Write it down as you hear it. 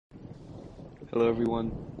Hello,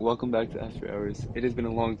 everyone. Welcome back to After Hours. It has been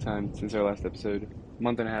a long time since our last episode,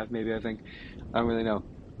 month and a half, maybe, I think. I don't really know.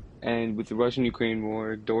 And with the Russian-Ukraine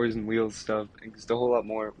war, doors and wheels stuff, and just a whole lot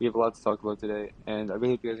more, we have a lot to talk about today, and I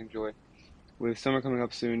really hope you guys enjoy. With summer coming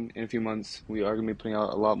up soon, in a few months, we are going to be putting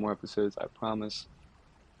out a lot more episodes, I promise.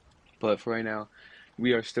 But for right now,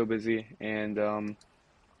 we are still busy, and I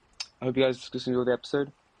hope you guys just enjoy the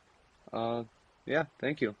episode. Uh, yeah,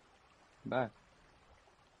 thank you. Bye.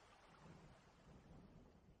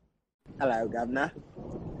 Hello, Governor.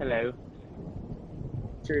 Hello.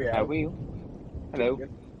 How Cheerio. are you? Good, Hello. good.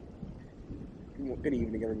 Good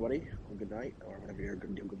evening, everybody. Or good night, or whatever you're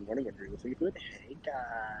going to do. Good morning, whatever you're listening to it. Hey, guys.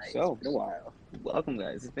 It's So, been a while. welcome,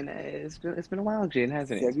 guys. It's been a while, Jane,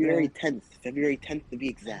 hasn't it? It's been February 10th. February 10th to be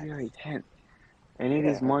exact. February 10th, and it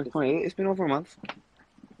is Yeah. March 20th. It's been over a month,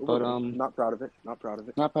 but Not proud of it. Not proud of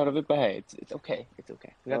it. not proud of it. But hey, it's okay. It's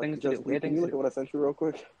okay. We got things to do. Just, We got can things you to look at do. what I sent you real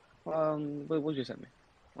quick? What you sent me?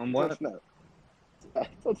 On It's on what? Snap.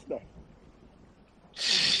 It's on Snap.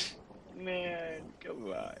 Man, come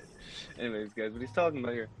on. Anyways, guys, what he's talking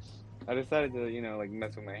about here? I decided to, like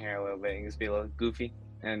mess with my hair a little bit and just be a little goofy,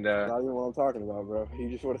 and Not even what I'm talking about, bro. You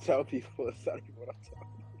just want to tell people it's not even what I'm talking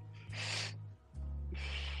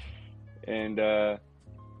and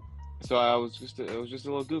so it was just a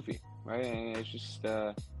little goofy, right? And it's just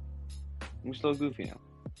I'm just a little goofy now.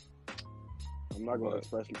 I'm not going to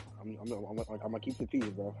But express. I'm gonna keep the peace,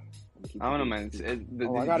 bro. I don't know, man.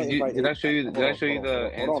 I gotta invite. Did I show you? Did I show you the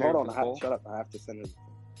answer Hold for on. the poll? Shut up. I have to send it.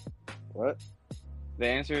 What? The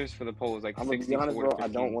answers for the poll was like I'm gonna be 64 honest, to bro. 15. I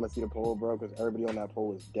don't want to see the poll, bro, because everybody on that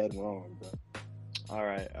poll is dead wrong, bro. All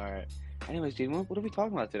right, all right. Anyways, Jaden, what are we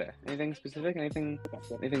talking about today? Anything specific? Anything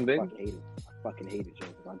I big? fucking hate it,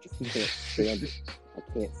 Joseph. I just can't stand it. I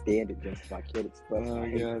can't stand it, Joseph. I can't express Oh, my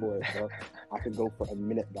hate God. for it, bro. I could go for a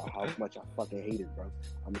minute about how much I fucking hate it, bro.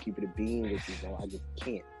 I'm gonna keep it a being with you, bro. I just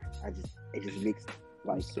can't. It just makes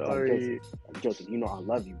like Sorry. Joseph, you know I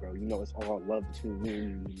love you, bro. You know it's all love between me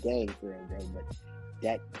and the gang for real, bro. But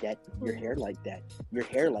that your hair like that,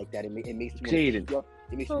 it makes me want to Jaden. pick you up.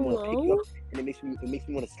 It makes me want to pick you up, and it makes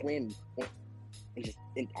me want to slam you.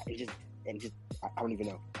 I don't even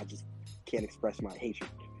know. I just can't express my hatred.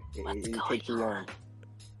 It takes too long.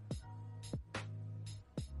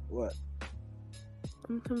 What?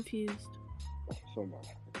 I'm confused. So much.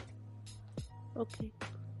 Okay.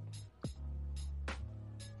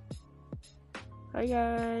 Hi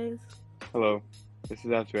guys. Hello. This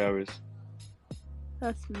is After Hours.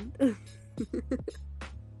 That's me.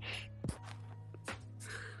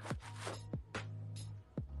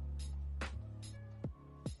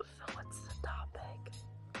 So what's the topic?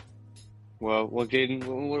 Well, Jaden,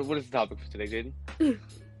 what is the topic for today, Jaden?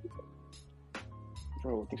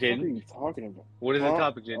 Bro, what the Jaden? fuck are you talking about? What is the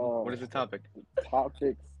topic, Jaden? What is the topic? The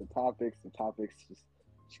topics. Just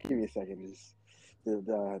give me a second. Just where'd it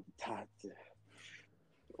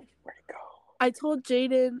go? I told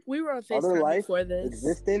Jaden we were on Other FaceTime life, before this.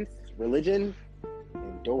 existence, religion,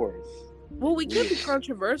 and doors. Well, we can't be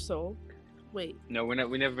controversial. Wait. No, we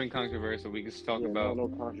never been controversial. We just talk about. no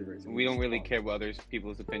controversy. We don't really care what other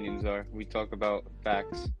people's opinions are. We talk about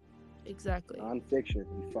facts. Exactly. Non-fiction.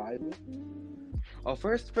 You find me? Oh,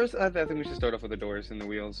 first, I think we should start off with the doors and the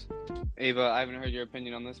wheels. Ava, I haven't heard your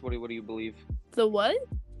opinion on this. What do you believe? The what?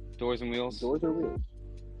 Doors and wheels. Doors or wheels?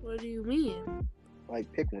 What do you mean?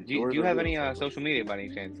 Like, pick one. Do you have any social media by any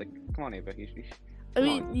chance? Like, come on, Ava. I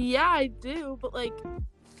mean, yeah, I do, but like,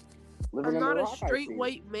 Living I'm under not a rock, I straight see.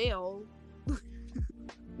 white male.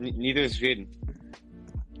 Neither is Jaden.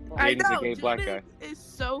 I Jaden's know. a gay black guy. Jaden is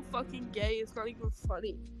so fucking gay. It's not even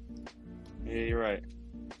funny. Yeah, you're right.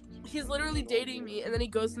 He's literally dating me, and then he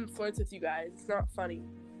goes and flirts with you guys. It's not funny.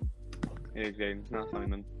 Yeah, Jaden. It's not funny,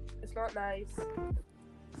 man. It's not nice.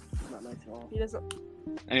 Not nice at all. He doesn't.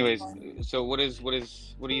 Anyways, so what do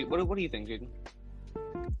you think, Jaden?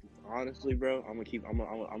 Honestly, bro, I'm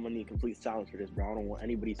gonna need complete silence for this, bro. I don't want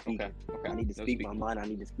anybody speaking. Okay. I need to No speak my speaking. mind. I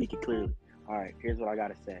need to speak it clearly. All right, here's what I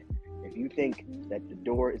gotta say. If you think that the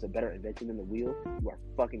door is a better invention than the wheel, you are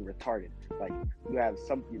fucking retarded. Like you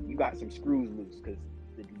got some screws loose, because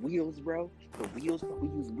the wheels, bro. We use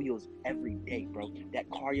wheels every day, bro. That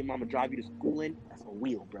car your mama drive you to school in, that's a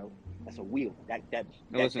wheel, bro. That's a wheel.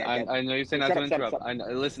 Listen, I know you're saying not to interrupt. I know,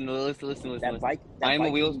 listen. That bike. I am a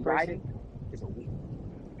bike wheels you person. riding is a wheel.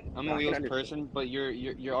 I'm No, a I can wheels understand. person, but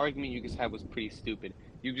your argument you just had was pretty stupid.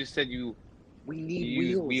 You just said you We need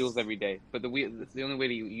use wheels every day, but the only way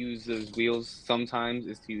to use those wheels sometimes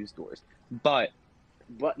is to use doors. But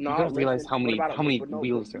But you no, gotta realize listen. how many No,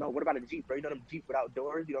 wheels there no. are. What about a Jeep, bro? You know them Jeep without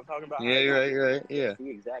doors? You know what I'm talking about? Yeah, you're right. You're right. Yeah. See,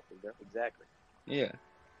 exactly, bro. Exactly. Yeah.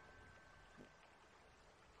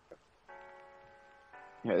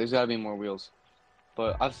 Yeah, there's gotta be more wheels.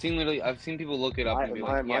 But I've seen people look it up and be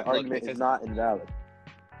like, my yeah, look, argument it is says not invalid.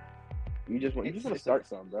 You just want it's to start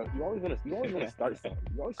something, bro. You always want to start something.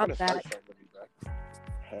 You always I'm want to start back. something with me, bro.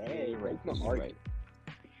 Yeah, Hey, you're right. that's my You're argument.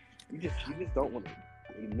 You just don't want to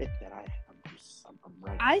admit that I'm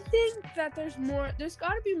right. I think that there's got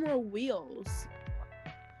to be more wheels.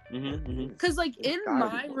 Mm-hmm. Because, like, There's in gotta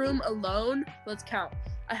be my more room wheels. alone, let's count.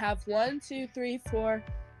 I have 1, 2, 3, 4,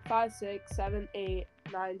 5, 6, 7, 8,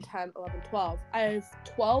 9, 10, 11, 12. I have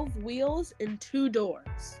 12 wheels and 2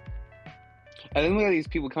 doors. And then we got these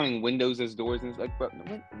people counting windows as doors, and it's like, bro,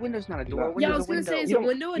 window's not a door. Yeah, Yeah, I Window's was a going to say, window. is a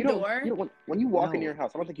window a You don't door? when you walk into No. your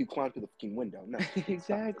house, I don't think you climb through the fucking window. No.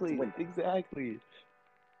 Exactly. It's a window. Exactly.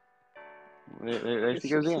 There she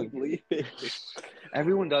You goes keep in. leaving.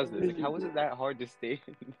 Everyone does this. Like, how is it that hard to stay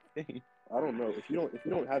in the thing? I don't know. If you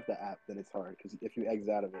don't have the app, then it's hard because if you exit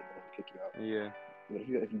out of it, they'll kick you out. Yeah. But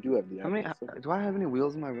if you do have the app, How many? then it's okay. Do I have any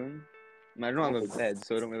wheels in my room? I don't have a bed,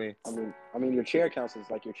 so I don't really. I mean, your chair counts as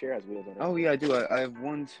like your chair has wheels on it. Oh yeah, I do. I have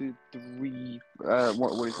 1, 2, 3.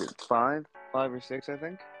 What is it? 5 or 6, I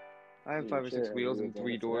think. I have Yeah, 5 your or 6 chair has wheels and wheels on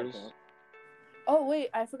 3 it, so that doors. counts. Oh, wait,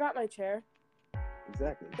 I forgot my chair.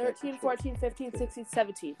 Exactly. 13, 14, 15, 16,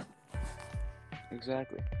 17.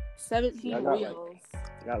 Exactly. 17 Yeah, I got, wheels.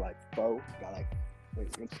 You got like 4. You got like.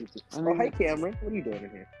 Wait, 1, 2, 3. I Oh, mean- hey Cameron, what are you doing in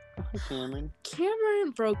here? Hi, Cameron.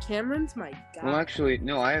 Cameron's my guy. Well, actually,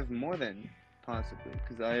 no. I have more than possibly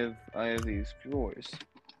because I have these drawers.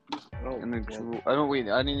 Oh, And the well, drawer. I don't wait.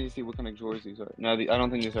 I need to see what kind of drawers these are. No, I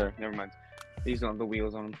don't think these are. Never mind. These don't have the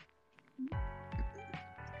wheels on them.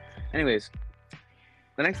 Anyways,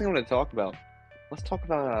 the next thing I'm going to talk about. Let's talk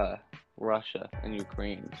about Russia and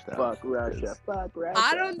Ukraine stuff. fuck Russia. Fuck Russia.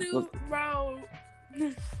 I don't do, bro.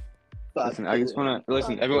 Fuck Listen, I just want to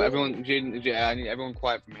listen. Fuck Everyone, Jaden, I need everyone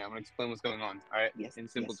quiet for me. I'm going to explain what's going on. All right, Yes, in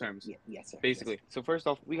simple yes, terms. Yes, sir. Basically, so first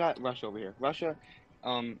off, we got Russia over here. Russia,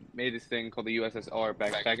 made this thing called the USSR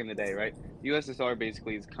back in the day, right? The USSR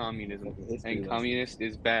basically is communism, and communist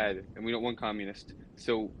is bad, and we don't want communist.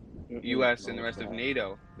 So, US and the rest of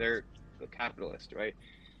NATO, they're capitalist, right?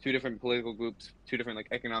 2 different political groups, 2 different like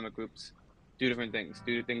economic groups, do different things,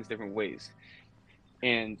 do things different ways.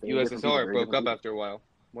 And Very different people, USSR very broke different up after a while.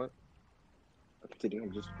 What?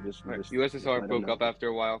 Just Right. let USSR them broke know. up after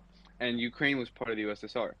a while, and Ukraine was part of the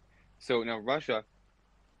USSR. So now Russia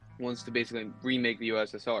wants to basically remake the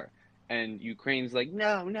USSR. And Ukraine's like,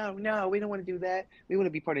 no, we don't want to do that. We want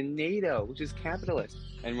to be part of NATO, which is capitalist.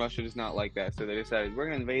 And Russia does not like that. So they decided we're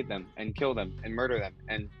going to invade them and kill them and murder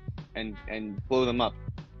them and blow them up.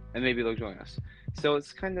 And maybe they'll join us. So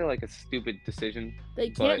it's kind of like a stupid decision. They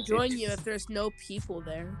can't But join it's- you if there's no people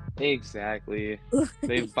there. Exactly.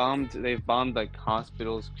 They've bombed like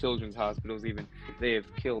hospitals, children's hospitals even. They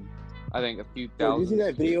have killed, I think, a few Did you thousand. see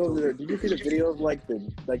that video? Did you see the video of like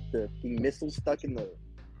the missile stuck in the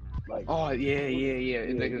like? Oh yeah.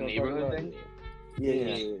 In like you the know what I'm neighborhood talking thing. about?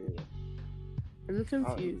 Yeah. I'm I'm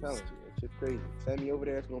confused. telling you, it's just crazy. Send me over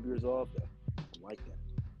there. It's gonna be resolved though. I like that.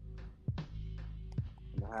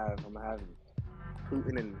 I'm gonna have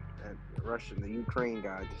Putin and Russia and the Ukraine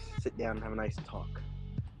guy just sit down and have a nice talk.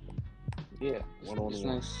 Yeah. One-on-one. It's a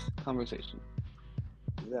nice conversation.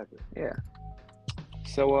 Exactly. Yeah.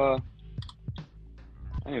 So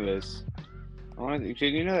anyways, did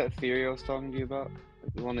you know that theory I was talking to you about?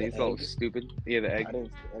 Like, the one that The you thought egg? was stupid? Yeah, the egg.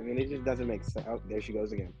 I mean, it just doesn't make sense. Oh, there she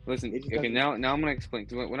goes again. Listen, It just okay, doesn't- now I'm gonna explain.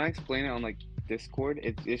 'Cause when I explain it on like Discord,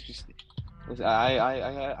 it's just. Listen,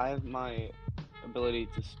 I have my ability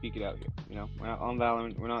to speak it out here. You know, we're not on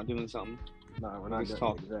Valorant. We're not doing something. No, we're not Just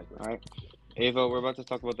doing talk. exactly. All right, Ava, we're about to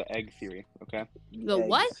talk about the egg theory. Okay, The eggs,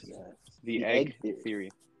 what? yes. the egg theory.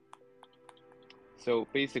 So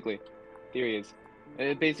basically, theory is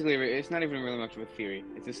basically it's not even really much of a theory.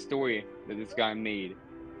 It's a story that this guy made,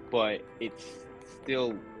 but it's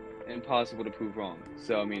still impossible to prove wrong.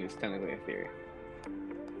 So I mean, it's technically a theory.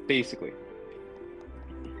 Basically.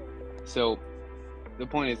 So the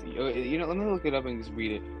point is, you know, let me look it up and just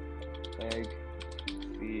read it. Egg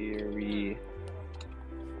theory.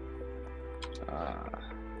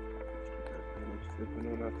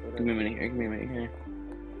 Give me a minute here.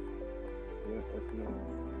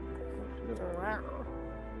 Wow.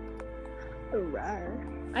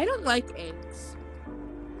 I don't like eggs.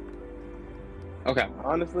 Okay.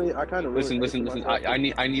 Honestly, I kind of Listen.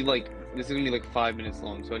 I need like this is gonna be like 5 minutes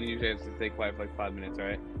long, so I need you guys to stay quiet for like 5 minutes. All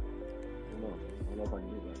right. I don't know if I can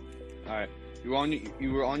do that. All right.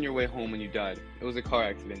 You were on your way home when you died. It was a car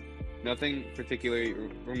accident. Nothing particularly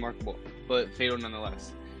remarkable, but fatal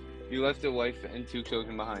nonetheless. You left a wife and 2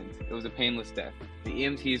 children behind. It was a painless death. The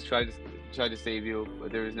EMTs tried to save you,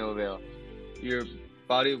 but there was no avail. Your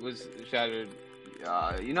body was shattered.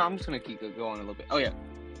 I'm just gonna keep going a little bit. Oh yeah.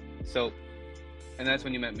 So, and that's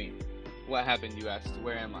when you met me. What happened? You asked.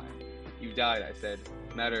 Where am I? You died. I said.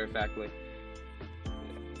 Matter of factly.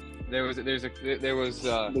 There was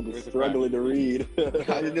Nigga a struggling to read.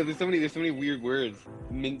 God, there's so many weird words.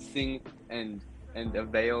 Mincing and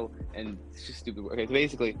avail and it's just stupid. Okay, so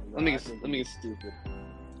basically, let me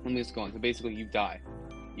just go on. So basically, you die.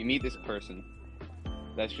 You meet this person.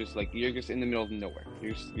 That's just like you're just in the middle of nowhere.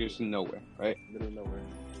 You're just nowhere, right? Middle of nowhere.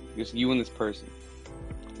 Just you and this person,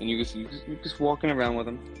 and you're just walking around with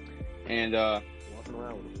them, and Walking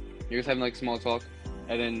around with him. you're just having like small talk,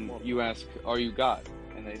 and then you ask, "Are you God?"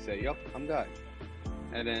 And they say, "Yup, I'm God."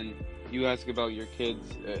 And then you ask about your kids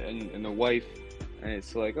and the wife, and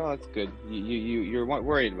it's like, "Oh, that's good. You're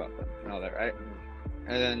worried about them and all that, right?"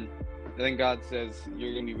 And then God says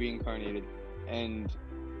you're gonna be reincarnated, and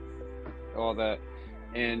all that,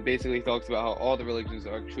 and basically talks about how all the religions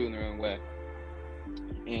are true in their own way,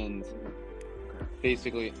 and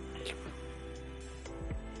basically,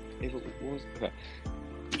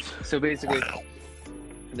 so basically,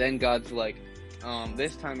 then God's like,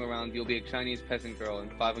 this time around you'll be a Chinese peasant girl in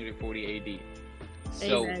 540 AD.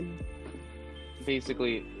 So Amen.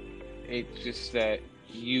 basically, it's just that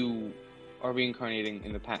you are reincarnating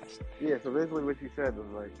in the past. Yeah, so basically what you said was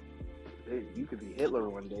like, hey, you could be Hitler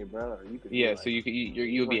one day, bro. Or you could Yeah, be so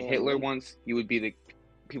you would be Abraham Hitler Lincoln. once. You would be the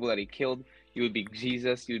people that he killed. You would be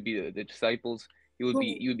Jesus. You would be the disciples. You would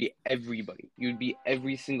be everybody. You would be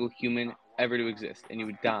every single human ever to exist, and you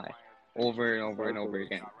would die over and over and over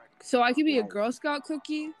again. So I could be a Girl Scout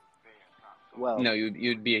cookie. Well, No,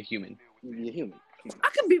 you'd be a human. you'd be a human. I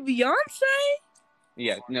could be Beyonce.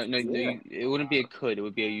 Yeah, no, Yeah. it wouldn't be a could. It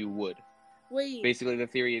would be a you would. Wait. Basically, the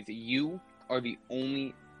theory is you are the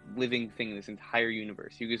only living thing in this entire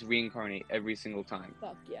universe. You just reincarnate every single time.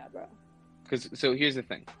 Fuck yeah, bro. So here's the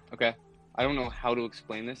thing, okay? I don't know how to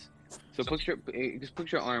explain this. So just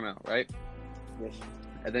put your arm out, right? Yes.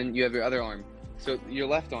 And then you have your other arm. So your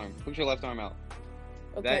left arm, put your left arm out.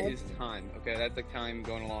 Okay. That is time, okay? That's like time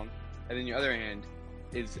going along. And then your other hand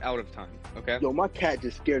is out of time, okay? Yo, my cat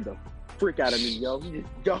just scared the frick out of me, yo. He just,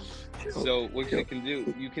 yo. So what you can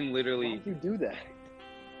do, you can literally, Why'd you do that?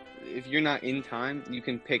 if you're not in time, you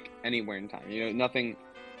can pick anywhere in time. You know, nothing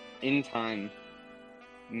in time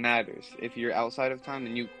matters. If you're outside of time,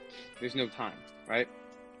 then there's no time, right?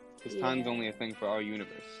 Because time's Yeah. only a thing for our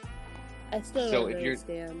universe. I still So don't if you're-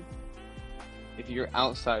 understand. If you're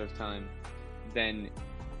outside of time, then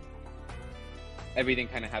everything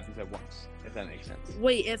kind of happens at once, if that makes sense.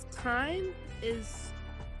 Wait, if time is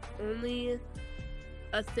only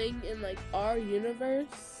a thing in like our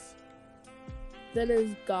universe, then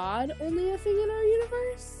is God only a thing in our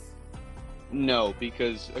universe? No,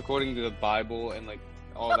 because according to the Bible and like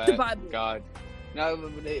all Fuck that, the Bible. God. Now,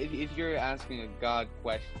 if you're asking a God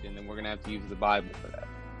question, then we're gonna have to use the Bible for that.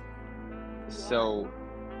 So,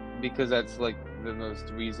 because that's like the most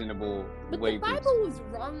reasonable But way the to. Bible was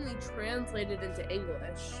wrongly translated into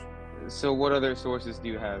English. So, what other sources do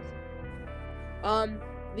you have?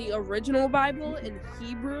 The original Bible in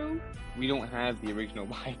Hebrew. We don't have the original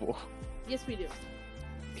Bible. Yes, we do.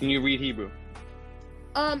 Can you read Hebrew?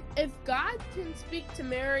 If God can speak to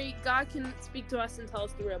Mary, God can speak to us and tell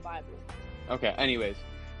us the real Bible. Okay. Anyways,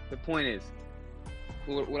 the point is,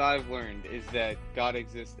 what I've learned is that God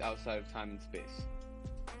exists outside of time and space.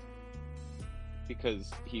 Because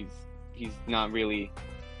he's not really.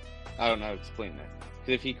 I don't know how to explain that.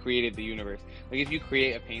 Because if he created the universe, like if you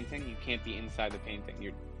create a painting, you can't be inside the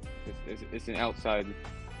painting. It's an outside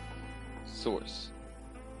source.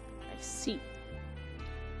 I see.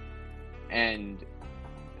 And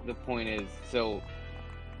the point is, so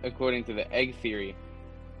according to the egg theory,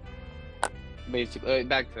 basically,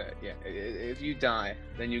 back to that, yeah. If you die,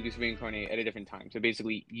 then you just reincarnate at a different time. So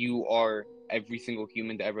basically, you are every single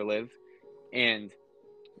human to ever live, and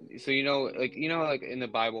so like in the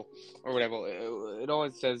Bible or whatever, it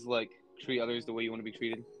always says like treat others the way you want to be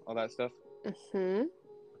treated, all that stuff. Mm-hmm.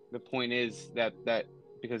 The point is that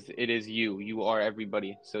because it is you are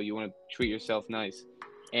everybody, so you want to treat yourself nice,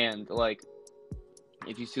 and like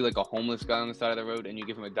if you see like a homeless guy on the side of the road and you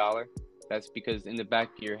give him $1, that's because in the back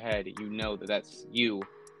of your head you know that that's you,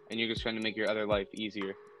 and you're just trying to make your other life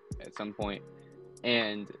easier at some point.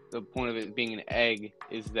 And the point of it being an egg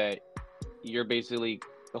is that you're basically,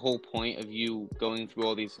 the whole point of you going through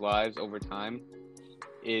all these lives over time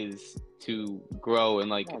is to grow and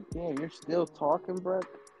like God damn, you're still talking, bro.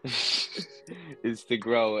 is to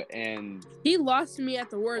grow, and He lost me at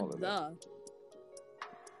the All word of the.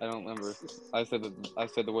 I don't remember. I said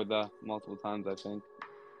the word the multiple times, I think.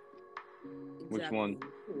 Which one?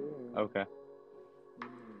 Okay.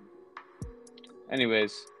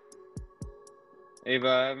 Anyways,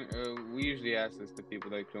 Ava, we usually ask this to people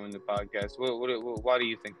that join the podcast. Why do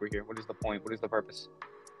you think we're here? What is the point? What is the purpose?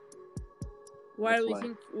 Why do we What's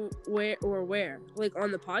think where? Like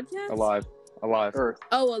on the podcast? Alive. Earth.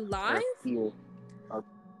 Oh, alive? Earth here.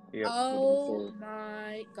 Yep. Oh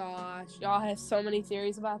my gosh. Y'all have so many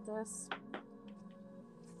theories about this.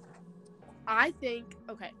 I think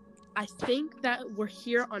that we're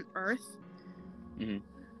here on Earth. Mhm.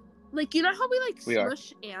 Like, you know how we We are.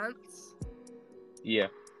 smush ants? Yeah.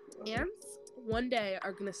 Ants one day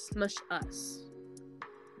are gonna smush us.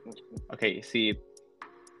 Okay. See.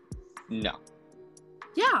 No.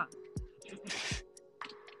 Yeah,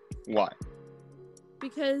 Why?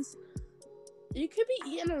 because you could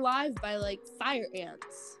be eaten alive by like fire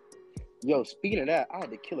ants. Yo, speaking of that, I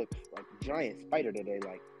had to kill a giant spider today.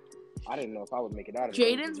 Like, I didn't know if I would make it out of there.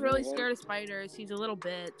 Jaden's really scared of spiders. He's a little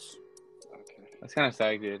bitch. Okay. That's kind of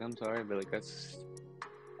sad, dude. I'm sorry, but like that's.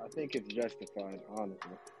 I think it's justified,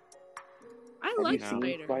 honestly. I Have like you seen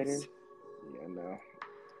spiders. spiders? Yeah, no.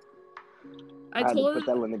 I had to told put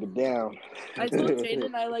that little nigga down. I told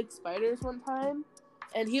Jaden I like spiders one time,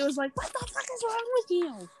 and he was like, "What the fuck is wrong with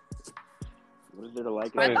you?" What is there to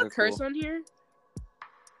like? Can I Spiders put are curse cool. on here?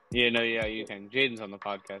 Yeah. No. Yeah. You can. Jaden's on the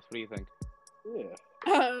podcast. What do you think?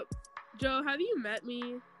 Yeah. Joe, have you met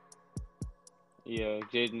me? Yeah.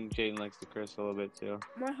 Jaden likes to curse a little bit too.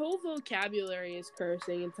 My whole vocabulary is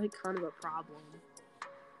cursing. It's like kind of a problem.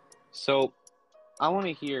 So, I want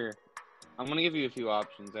to hear. I'm gonna give you a few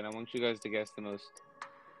options, and I want you guys to guess the most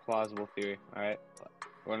plausible theory. All right.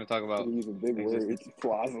 We're gonna talk about I'm using big words. existence.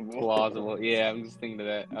 Plausible. Plausible. Yeah, I'm just thinking of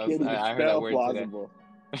that. You can't even I heard that spell word plausible.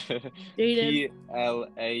 today. Jaden. Plausible.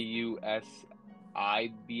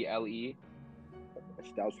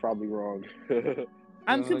 That was probably wrong.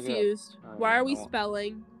 I'm Look it up. confused. Alright, Why are we I won't.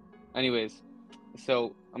 spelling? Anyways,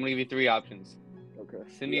 so I'm gonna give you three options: Okay.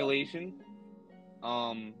 simulation,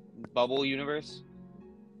 bubble universe,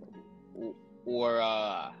 or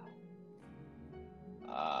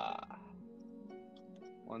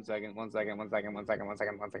one second.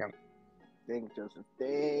 Think, Joseph.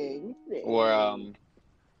 Think. Or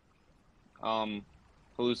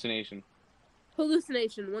hallucination.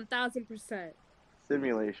 Hallucination, 1000%.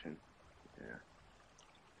 Simulation.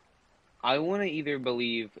 I want to either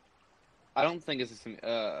believe. I don't think it's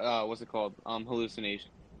what's it called? Hallucination.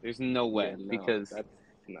 There's no way Yeah, no, because that's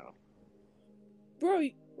no. Bro,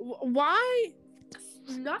 why?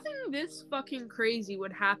 Nothing this fucking crazy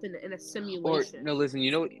would happen in a or simulation. no. Listen,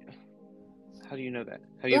 you know what? How do you know that?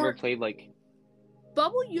 Have you Or- ever played like?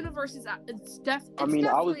 Bubble universe is it's I mean,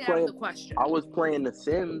 I was definitely out of playing- the question. I was playing The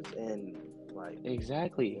Sims and like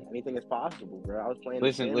Exactly. anything is possible, bro. I was playing.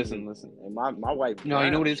 Listen. The Sims and my wife. No,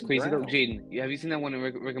 you know what is she crazy though, drowned. Jaden. Have you seen that one in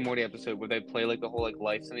Rick and Morty episode where they play like the whole like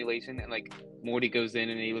life simulation and like Morty goes in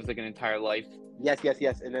and he lives like an entire life?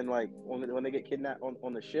 Yes. And then like when they get kidnapped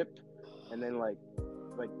on the ship, and then like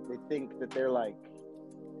they think that they're like.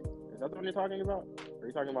 Is that the one you're talking about? Or are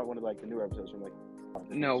you talking about one of like the newer episodes from like?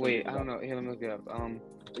 No, wait, I don't know. Here, let me look it up.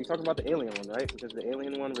 You're talking about the alien one, right? Because the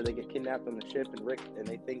alien one where they get kidnapped on the ship and Rick and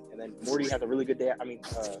they think, and then Morty has a really good day. I mean,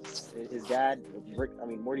 his dad,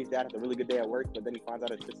 Morty's dad has a really good day at work, but then he finds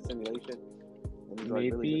out it's just a simulation. And he's like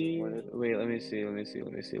really maybe. disappointed. Wait, let me see.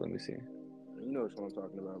 You know what I'm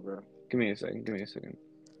talking about, bro. Give me a second.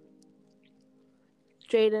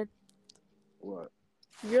 Jaden, What?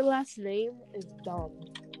 your last name is dumb.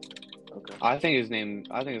 Okay. I think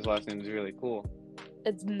his last name is really cool.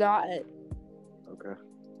 It's not. Okay.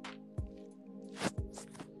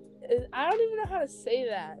 I don't even know how to say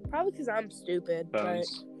that. Probably because I'm stupid.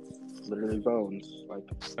 Bones. Literally bones, like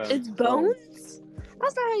But it's bones.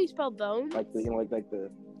 That's not how you spell bones. like the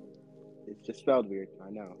It's just spelled weird. I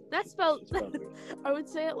know. That's spelled. It's spelled weird. I would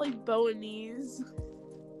say it like Boanese.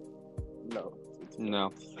 No.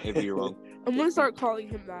 No, maybe you're wrong. I'm gonna start calling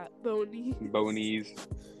him that. Boanese. Bonese.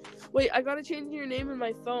 Wait, I gotta change your name in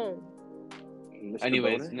my phone. Mr.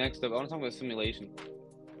 Anyways, Boner? next up, I want to talk about simulation.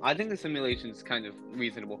 I think the simulation is kind of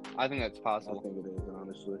reasonable. I think that's I possible. think it is,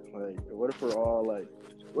 honestly. Like, what if we're all like,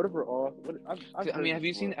 what if we're all? I've I mean, heard have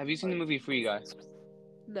you before, seen the movie Free Guy?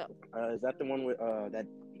 No. Is that the one with that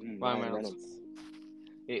Ryan Reynolds.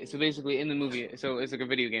 Yeah, so basically, in the movie, so it's like a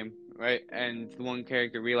video game, right? And the one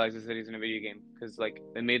character realizes that he's in a video game because like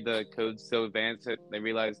they made the codes so advanced that they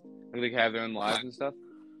realized like, they could have their own lives and stuff.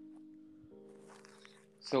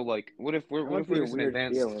 So like, what if we're just an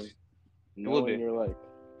advanced? feeling, would knowing be. you're like,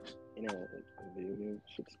 you know, like a video game.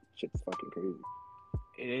 Shit's fucking crazy.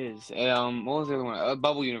 It is. What was the other one?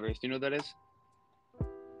 Bubble Universe. Do you know what that is?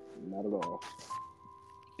 Not at all.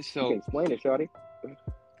 You So can explain it, shawty.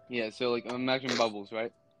 yeah, so like imagine bubbles,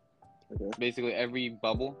 right? Okay. basically every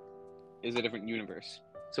bubble is a different universe.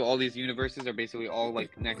 So all these universes are basically all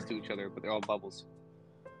like next to each other, but they're all bubbles.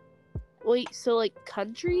 Wait, so like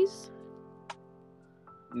countries?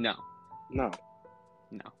 No. No.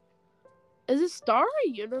 Is a star a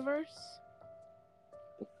universe?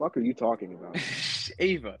 The fuck are you talking about?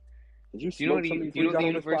 Ava, Did you do you know smoke what something do you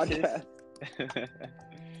know before what you the got on this universe podcast? is?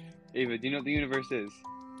 Ava, do you know what the universe is?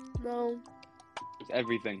 No. It's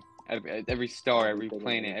everything. Every star, every Everything,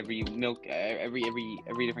 planet, every milk, every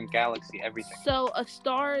different galaxy, everything. So a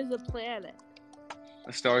star is a planet.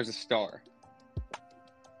 A star is a star.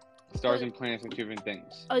 Stars But- and planets are two different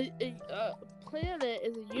things. A planet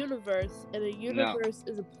is a universe, and a universe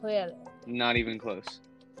is a planet. Not even close.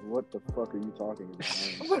 What the fuck are you talking about?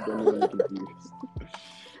 I'm genuinely confused.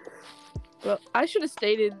 Bro, I should have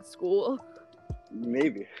stayed in school.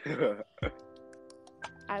 Maybe.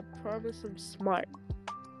 I promise I'm smart.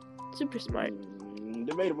 Super smart.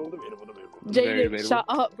 Debatable. Very Jaden, debatable. shut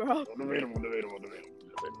up, bro. Debatable.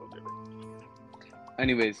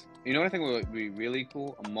 Anyways, you know what I think would be really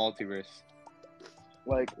cool? A multiverse.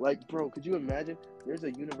 Like, bro, could you imagine? There's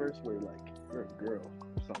a universe where, like, you're a girl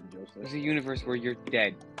or something, There's Joseph. a universe where you're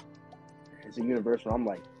dead. It's a universe where I'm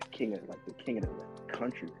like the king of the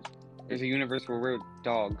country. There's a universe where we're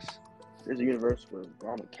dogs. There's a universe where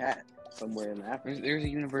I'm a cat somewhere in Africa. There's a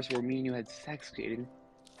universe where me and you had sex, Jaden.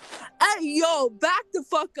 Hey, yo, back the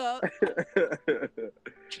fuck up,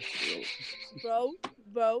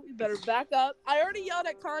 bro. You better back up. I already yelled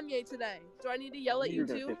at Kanye today. Do I need to yell at you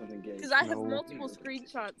too? Because I have No. multiple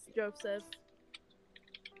screenshots, Joseph.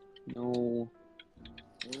 No.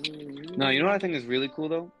 No, you know what I think is really cool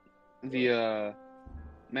though? The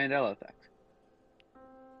Mandela effect.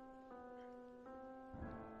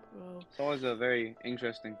 Bro. It's always a very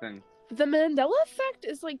interesting thing. The Mandela effect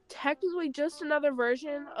is like technically just another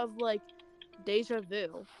version of like deja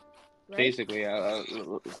vu. Right? Basically,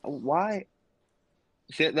 why?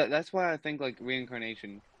 See, that's why I think like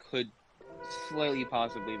reincarnation could slightly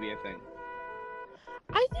possibly be a thing.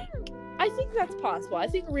 I think that's possible. I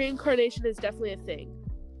think reincarnation is definitely a thing.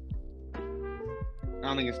 I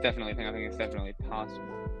don't think it's definitely a thing. I think it's definitely possible.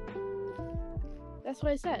 That's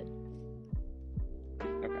what I said.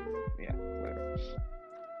 Okay, yeah, whatever.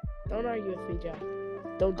 Don't argue with me, Joe.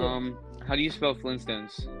 Don't do it. How do you spell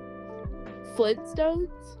Flintstones? Flintstones?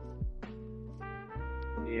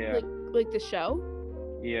 Yeah, Like the show?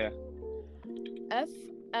 yeah.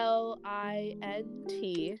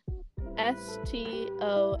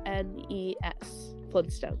 FLINTSTONES.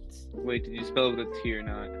 Flintstones. Wait, did you spell it with a T or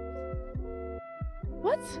not?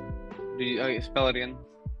 What? Did you spell it again?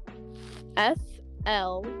 FLINT.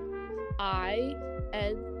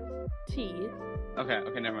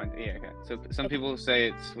 Okay, never mind. Yeah, okay. So some people say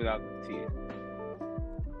it's without the T.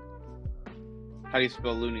 How do you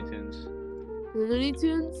spell Looney Tunes? Looney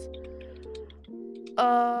Tunes?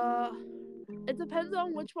 It depends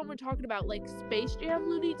on which one we're talking about. Like Space Jam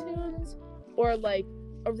Looney Tunes or like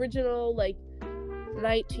original like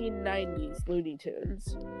 1990s Looney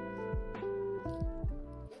Tunes.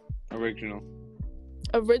 Original.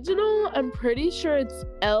 Original, I'm pretty sure it's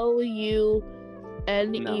LUNEY.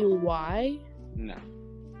 No.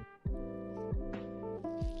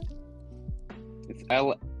 It's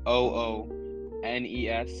LOONESTUNES.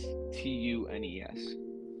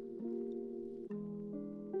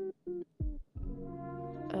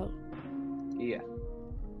 Oh, Yeah.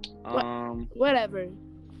 whatever.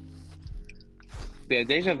 Yeah,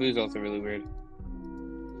 deja vu is also really weird.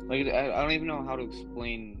 Like, I don't even know how to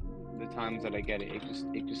explain the times that I get it.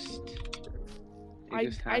 It just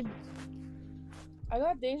happens. I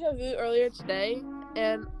got deja vu earlier today,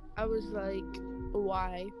 and I was like,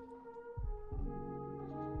 why?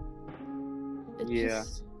 Yeah.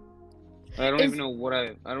 I don't even know what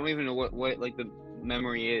I don't even know what like the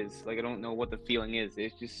memory is. Like I don't know what the feeling is.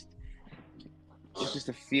 It's just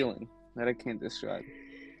a feeling that I can't describe.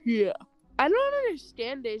 Yeah. I don't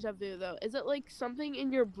understand deja vu though. Is it like something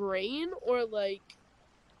in your brain or like?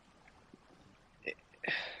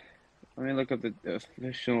 Let me look up the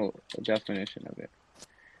official definition of it.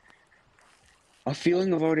 A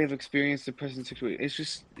feeling of already have experienced the present situation. It's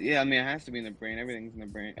just, yeah, I mean, it has to be in the brain. Everything's in the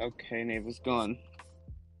brain. Okay, Navel's gone.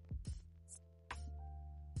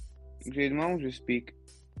 Jaden, why don't you speak?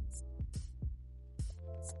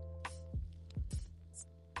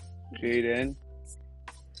 Jaden.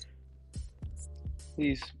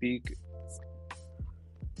 Please speak.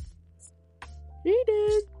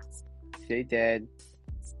 Jaden. Jaden.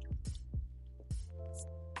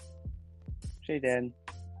 Jaden.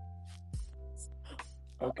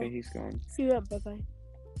 Okay, he's gone. Yeah, bye bye.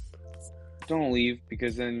 Don't leave,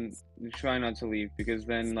 because then try not to leave because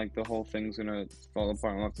then like the whole thing's gonna fall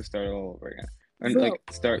apart and we'll have to start all over again. And Bro. like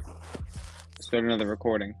start another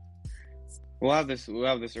recording. We'll have this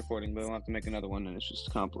recording, but we'll have to make another one and it's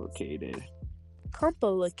just complicated.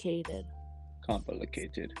 Complicated.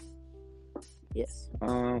 Yes.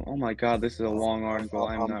 Oh my god, this is a long article.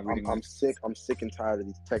 I'm not reading I'm this. sick. I'm sick and tired of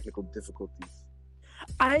these technical difficulties.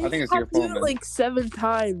 I think it's have your to do fault, it man. like 7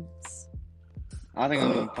 times. I think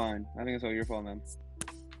I'm doing fine. I think it's all your fault, man.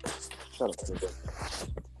 Shut up, nigga.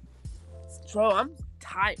 Bro, I'm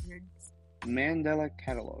tired. Mandela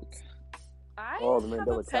Catalog. I Oh, the have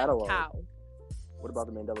Mandela a pet Catalog. cow. What about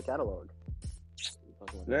the Mandela Catalog? You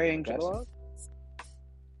talking about the Very Mandela interesting. Catalog?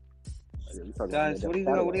 Yeah, you talking about Guys, the what do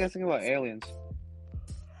Mandela you guys think about aliens?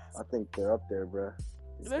 I think they're up there, bruh.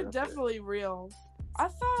 They're definitely real. I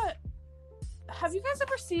thought. Have you guys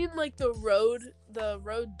ever seen like the Road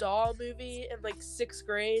Doll movie in like 6th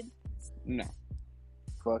grade? No.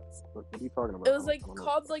 Fuck. What are you talking about? It was I like don't know.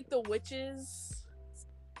 called like The Witches.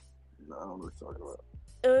 No, I don't know what you're talking about.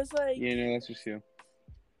 It was like, Yeah, no, that's just you.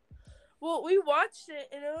 well, we watched it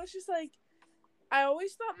and it was just like, I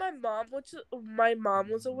always thought my mom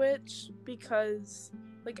was a witch because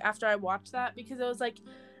like after I watched that, because it was like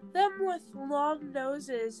them with long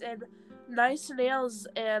noses and nice nails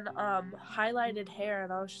and highlighted hair,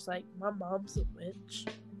 and I was just like, my mom's a witch.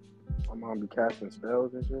 My mom be casting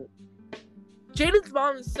spells and shit. Jaden's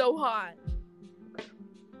mom is so hot.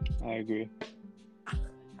 I agree.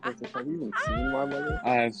 Have you even seen my mother?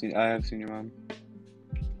 I have seen your mom.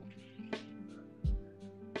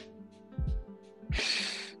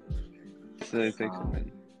 Silly fiction,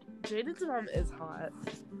 man. Jaden's mom is hot.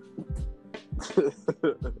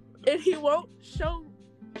 And he won't show.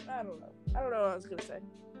 I don't know what I was gonna say.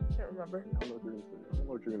 Can't remember. I don't know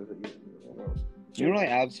what you're gonna say. Either. I don't know. You know what I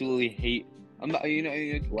absolutely hate? I'm not, give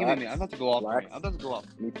me a minute. I'm about to go off. Relax. I'm about to go off.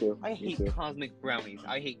 Me too. I Me hate too. cosmic brownies.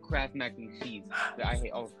 I hate Kraft mac and cheese. I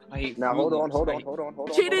hate. Now Fruit hold on. Loops. I hate- Hold on. Let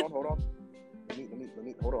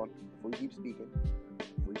me hold on. Before you keep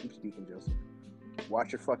speaking, Joseph.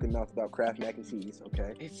 Watch your fucking mouth about Kraft mac and cheese,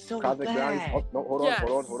 okay? It's so Cosmic brownies. bad. Oh, no, hold on. Yes.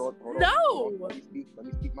 No. No. Let me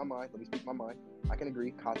speak my mind. I can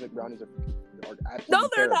agree. Cosmic brownies are absolutely No,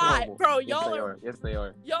 they're terrible. not, bro. Yes, Y'all they are are. Yes, they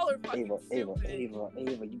are. fucking stupid.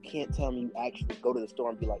 Ava, you can't tell me you actually go to the store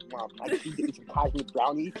and be like, Mom, can I please get me some cosmic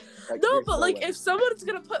brownies? Like, No, there's but like way. if someone's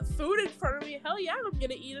gonna put food in front of me, hell yeah, I'm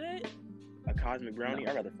gonna eat it. A cosmic brownie,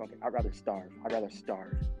 No. I'd rather starve.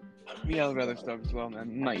 Yeah, I'd rather stuff as well, man.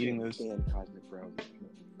 I'm not eating those. Stand cosmic brownies.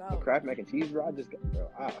 No. The Kraft mac and cheese, bro,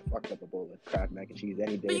 I fucked up a bowl of Kraft mac and cheese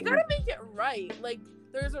any day. But you of the gotta week. make it right. Like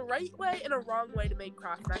there's a right way and a wrong way to make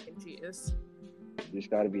Kraft mac and cheese. You just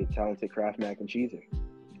gotta be a talented Kraft mac and cheeser.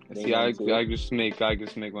 See, I just make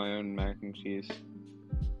my own mac and cheese.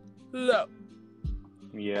 No.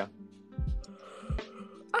 Yeah.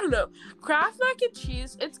 I don't know. Kraft mac and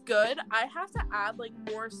cheese, it's good. I have to add like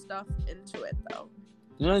more stuff into it though.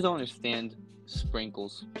 You know, I don't understand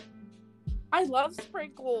sprinkles. I love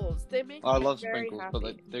sprinkles. They make I me love very sprinkles, happy. but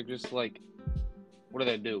like they're just like, what do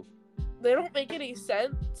they do? They don't make any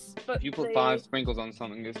sense. But If you put they... 5 sprinkles on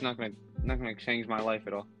something, it's not gonna change my life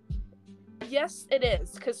at all. Yes, it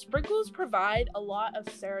is, because sprinkles provide a lot of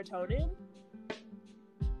serotonin.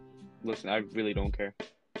 Listen, I really don't care.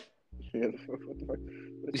 What the fuck?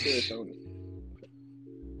 What's serotonin?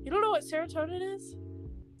 You don't know what serotonin is?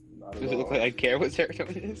 Not at Does it look all. like I care what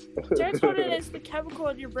serotonin is? Serotonin is the chemical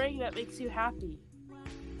in your brain that makes you happy.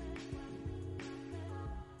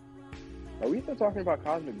 Are we still talking about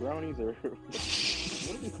cosmic brownies or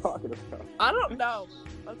what are we talking about? I don't know.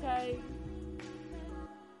 Okay.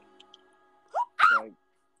 Like,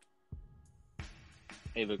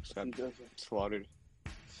 Ava just got see, Joseph, slaughtered.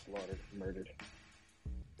 murdered.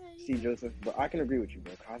 See, Joseph, but I can agree with you,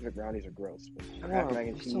 bro. Cosmic brownies are gross. But Kraft mac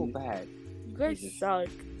and cheese, so bad. You guys Jesus. suck.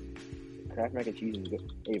 Kraft mac and cheese is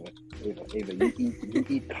good. Ava, you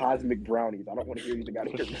eat cosmic brownies. I don't want to hear anything out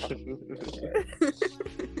of your mouth.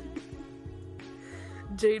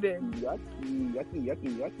 Jaden.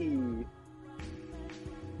 Yucky.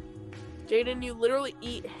 Jaden, you literally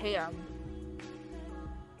eat ham.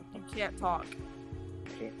 You can't talk.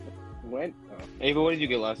 When? Oh. Ava, what did you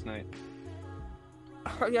get last night?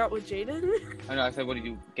 Hung out with Jaden? I know, I said, what did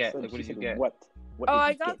you get? Like, what did you get? What? What Oh, did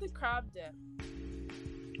I you got get? the crab dip.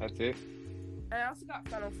 That's it? And I also got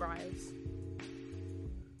fennel fries.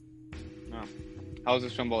 How was the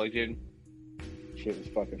Stromboli, Jaden? Shit was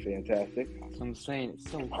fucking fantastic. That's what I'm saying. It's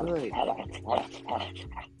so good.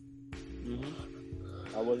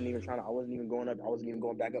 Mm-hmm. I wasn't even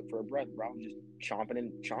going back up for a breath, bro. I was just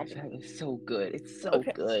chomping. It's so good. It's so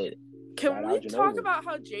Okay. good. Can Shout we out talk Genova. about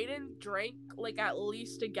how Jaden drank like at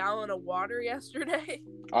least a gallon of water yesterday?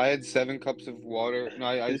 I had 7 cups of water. No,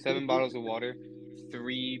 I had 7 bottles of water, 2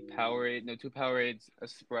 Powerades, a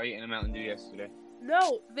Sprite, and a Mountain Dew yesterday.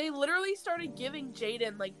 No, they literally started giving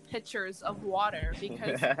Jaden like pitchers of water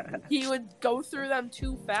because he would go through them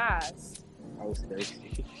too fast. I was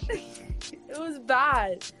thirsty. It was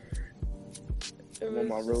bad. I'm on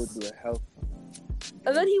my road to a health.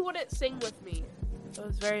 And then he wouldn't sing with me. It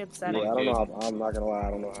was very upsetting. Yeah, I don't know. I'm not gonna lie.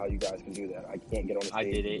 I don't know how you guys can do that. I can't get on the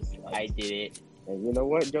stage. I did it. And you know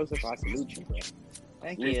what, Joseph? I salute you, bro.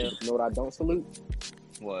 Thank You you. know what I don't salute?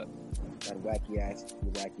 What? That wacky ass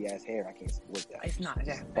hair. I can't support that. It's not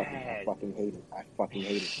that I bad. fucking hate it. I fucking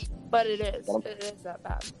hate it. But it is. Well, It is that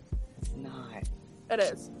bad. It's not. It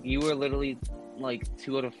is. You were literally like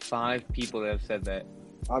 2 out of 5 people that have said that.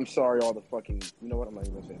 I'm sorry, all the fucking. You know what? I'm not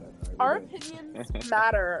even gonna say that. Our All right, opinions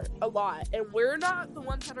matter a lot, and we're not the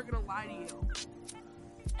ones that are gonna lie to you.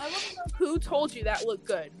 I want to know who told you that looked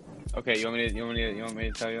good. Okay, you want me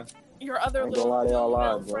to tell you? Your other I ain't gonna lie, they all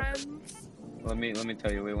little lied, bro. friends. Let me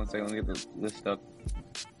tell you. Wait 1 second. Let me get the list up.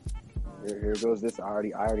 Here goes this. I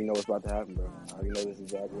already know what's about to happen, bro. I already know this is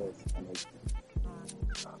exactly what it's.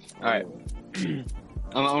 All right.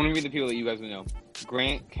 I want to read the people that you guys would know: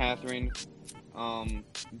 Grant, Catherine,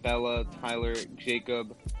 Bella, Tyler,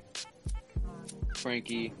 Jacob,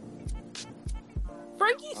 Frankie.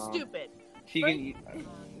 Frankie's stupid. Keegan.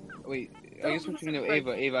 Wait, I just want you to know,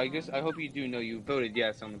 Ava. I hope you do know you voted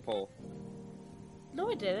yes on the poll. No,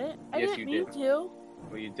 I didn't. I Yes, didn't you mean did. to.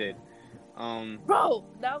 Well, you did. Bro,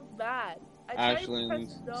 that was bad. I tried to Ashlyn,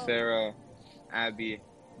 press no. Sarah, Abby,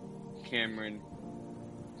 Cameron,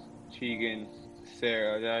 Keegan,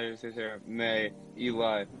 Sarah. Did I just say Sarah? May,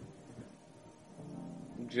 Eli,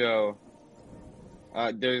 Joe.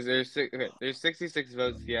 There's 66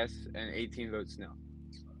 votes yes and 18 votes no.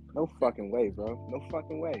 No fucking way, bro. No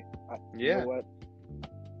fucking way. You Yeah. know what?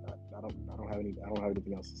 I don't have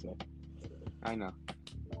anything else to say. I know.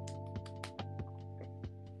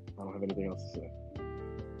 I don't have anything else to say.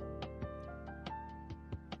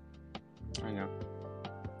 I know.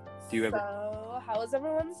 Do you ever? So, how was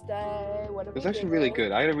everyone's day? What did It was we actually do? really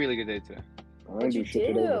good. I had a really good day today. I didn't do you shit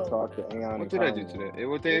today do? to talk to Aeon. What and did I do Colin. today?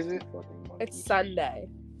 What day is it? Fucking monkey. It's Sunday.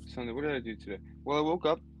 Sunday. What did I do today? Well, I woke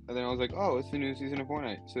up and then I was like, oh, it's the new season of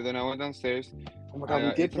Fortnite. So then I went downstairs Oh my god, we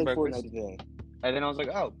ate did some play breakfast. Fortnite today. And then I was like,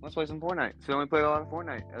 oh, let's play some Fortnite. So then we played a lot of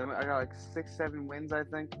Fortnite. And then I got like 6-7 wins, I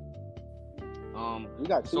think. We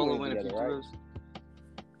got 2 Solo wins win a few together, right? duos.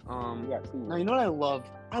 We got 2 Now wins. you know what I love?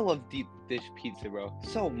 I love deep dish pizza, bro.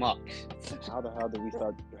 So much. How the hell did we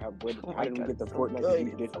start? How Oh did we my get the God, Fortnite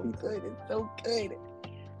deep dish so pizza? good. It's so good.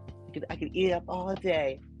 I could eat it up all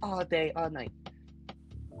day, all night.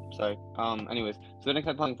 Sorry. Anyways, so then I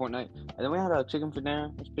kept playing Fortnite, and then we had a chicken for dinner.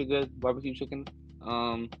 It's pretty good, barbecue chicken.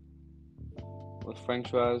 With French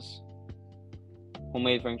fries,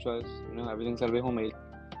 homemade French fries. You know, everything's gotta be homemade.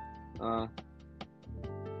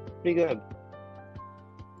 Pretty good.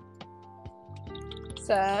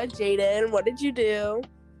 So, Jaden, what did you do?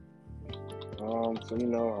 So I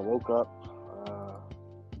woke up. I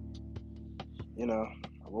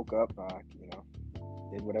woke up.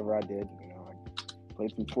 Did whatever I did. I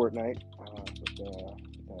played some Fortnite.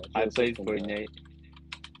 I Joseph played and, Fortnite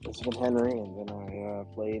Joseph and Henry, and then I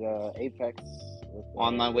played Apex with,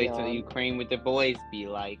 on my way to Aeon, Ukraine with the boys. Be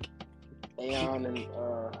like, Aeon and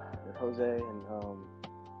Jose and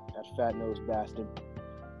that fat nosed bastard.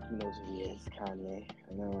 He knows who he is, Kanye.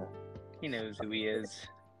 And he knows who he is.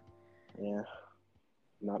 yeah,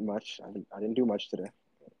 not much. I didn't do much today.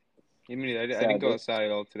 Even me, I didn't go outside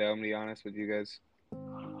at all today. I'm gonna be honest with you guys.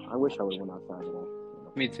 I wish I would have went outside today.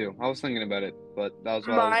 Me too. I was thinking about it, but that was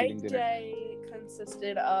why I was My eating dinner. day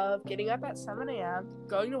consisted of getting up at 7 a.m.,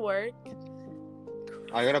 going to work,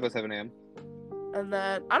 I got up at 7 a.m. and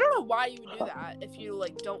then I don't know why you would do that if you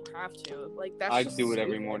don't have to. That's I just do it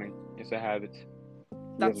every stupid. morning. It's a habit. He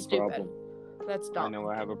That's has a stupid. problem. That's I dumb. know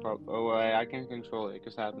I have a problem. Oh, I can't control it. It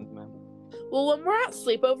just happens, man. Well, when we're at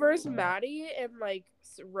sleepovers, Maddie and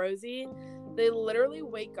Rosie, they literally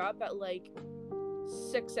wake up at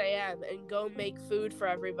 6 a.m. and go make food for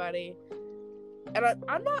everybody. And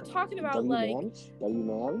I'm not talking about W-Mans?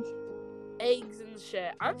 eggs and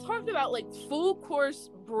shit. I'm talking about full course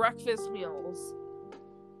breakfast meals.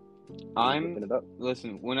 Whipping it up.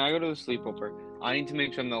 Listen, when I go to a sleepover, I need to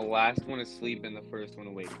make sure I'm the last one asleep and the first one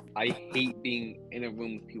awake. I hate being in a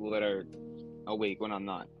room with people that are awake when I'm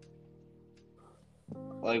not.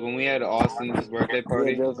 Like when we had Austin's birthday Yeah,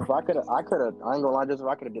 party, Joseph, I ain't gonna lie, Joseph,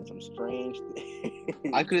 I could have did some strange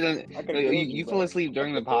I could have I done. could've killed You fell bro. asleep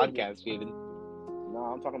during the I could've killed podcast, Jaden. Nah,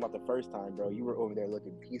 I'm talking about the first time, bro. You were over there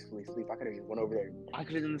looking peacefully asleep. I could have just went over there. I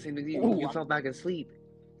could have done the same thing. You, Ooh, you fell back asleep.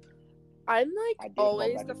 I'm I like did fall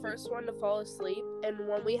always back the asleep. first one to fall asleep. And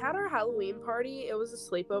when we had our Halloween party, it was a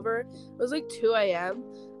sleepover. It was like 2 a.m.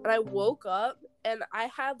 And I woke up and I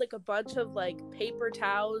had like a bunch of like paper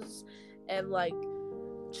towels and like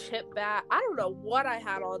chip bat. I don't know what I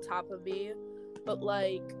had on top of me, but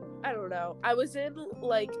like, I don't know. I was in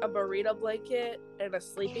like a burrito blanket and a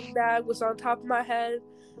sleeping bag was on top of my head.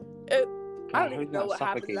 I don't even know what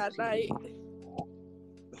happened that night.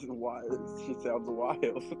 Wild. She sounds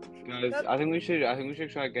wild. Guys, I think we should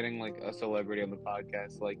try getting like a celebrity on the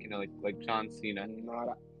podcast, like like John Cena.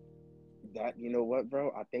 Not that. You know what,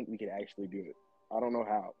 bro? I think we could actually do it. I don't know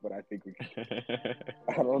how, but I think we can.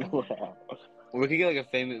 I don't know how. We could get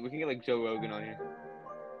we could get like Joe Rogan on here.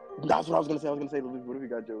 That's what I was gonna say. I was gonna say, what if we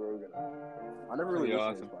got Joe Rogan? I never really Yeah,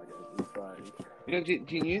 listened to his podcast. It's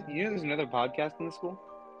fine. You know there's another podcast in the school?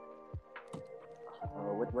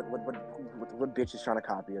 What bitch is trying to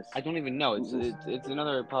copy us? I don't even know. It's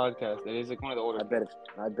another podcast. It is like one of the older.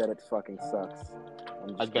 I bet it fucking sucks.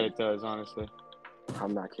 I bet it does, honestly.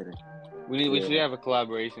 I'm not kidding. We should have a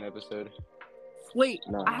collaboration episode. Wait,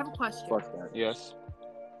 No. I have a question. Fuck that. Yes.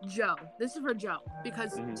 Joe, this is for Joe.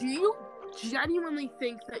 Because Mhm. do you genuinely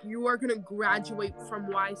think that you are going to graduate from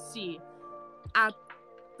YC at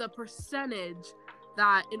the percentage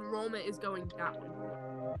that enrollment is going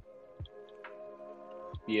down?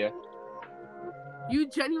 Yeah. You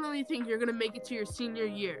genuinely think you're going to make it to your senior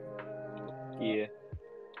year? Yeah.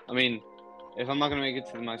 I mean, if I'm not gonna make it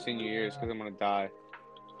to my senior year, it's because I'm gonna die.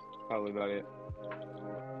 Probably about it.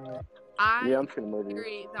 Yeah, I'm gonna murder you.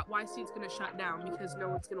 Agree that YC is going to shut down because no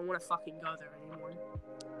one's going to want to fucking go there anymore.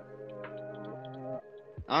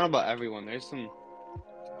 I don't know about everyone. There's some.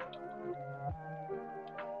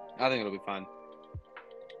 I think it'll be fine.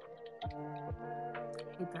 I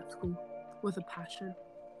hate that school with a passion.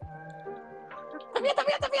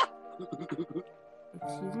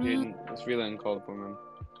 Excuse me? Jaden, it's really uncalled for, man.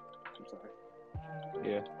 I'm sorry.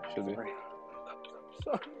 Yeah, should be. Sorry.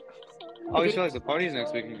 Oh, you feel like the party's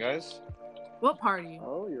next weekend, guys. What party?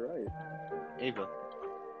 Oh, you're right. Ava,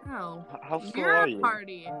 No. how full Your are you?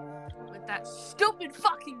 party with that stupid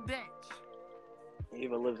fucking bitch.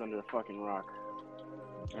 Ava lives under a fucking rock.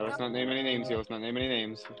 Oh, let's not name any names here. Let's not name any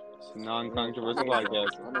names. It's a non-controversial podcast.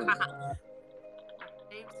 I know.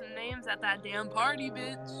 Name some names at that damn party,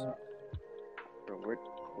 bitch. Bro,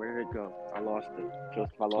 where did it go? I lost it.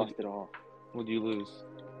 Joseph, I lost it all. What do you lose?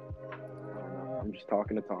 I don't know. I'm just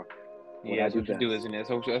talking to talk. Yeah, that's what you do, isn't it?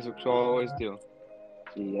 That's what you always do.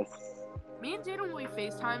 Yes. Me and Jaden will be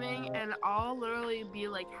FaceTiming, and I'll literally be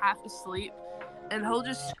like half asleep, and he'll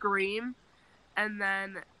just scream, and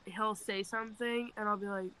then he'll say something, and I'll be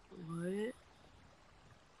like, what?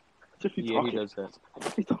 Just be Yeah, talking. he does that.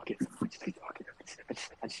 Just be talking. Just be talking.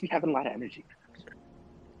 I just be having a lot of energy.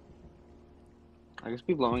 I guess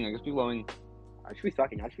be blowing. I should be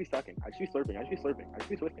sucking. I should be sucking. I should be slurping. I should be slurping. I should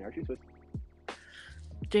be twisting. I should be twisting.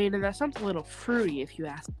 Jaden, that sounds a little fruity if you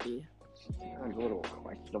ask me. Sounds a little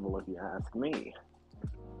questionable if you ask me.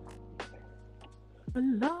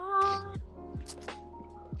 Allah.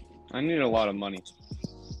 I need a lot of money.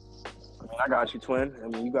 I got you, twin. I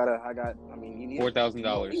mean, you need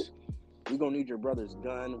 $4,000. We gonna need your brother's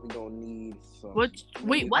gun. We gonna need some. What?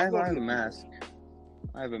 Wait, I what? have a mask.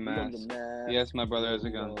 I have a We gonna mask. need a mask. Yes, my brother has a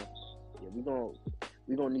gun. Yeah, we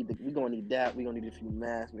gonna need that. We gonna need a few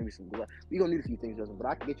masks, maybe some gloves. We gonna need a few things, Justin. But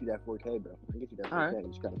I can get you that 4K, bro. I can get you that 4K. Alright. You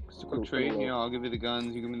just gotta Just a quick trade. You know, I'll give you the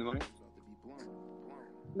guns. You give me the money.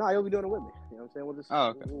 No, you'll be doing it with me. You know what I'm saying? We'll just Oh,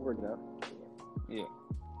 okay. we'll work it out. Yeah.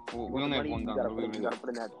 Well, You we want only the have one money, gun. You What are we gotta gonna put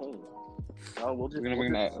in that paint. Oh, do?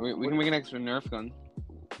 We can make an extra Nerf gun.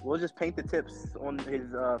 We'll just paint the tips on his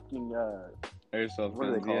Airsoft what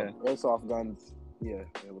are they guns. called? Airsoft guns. Yeah,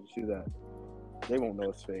 we'll just do that. They won't know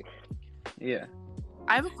it's fake. Yeah.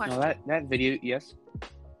 I have a No, question. that video. Yes.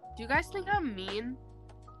 Do you guys think I'm mean?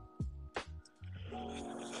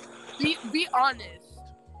 Be honest.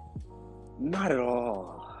 Not at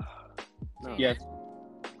all. No. Yes.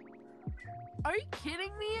 Are you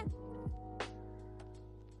kidding me?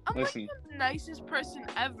 I'm Listen. like the nicest person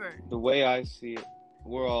ever. The way I see it,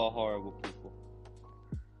 we're all horrible people.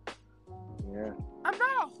 Yeah. I'm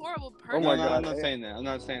not a horrible person. Oh my No, God. I'm not saying that.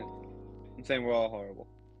 I'm saying we're all horrible.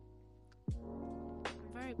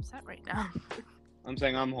 I'm very upset right now. I'm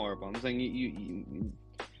saying I'm horrible. I'm saying you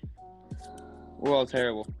we're all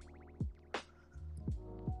terrible.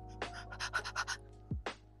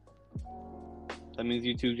 That means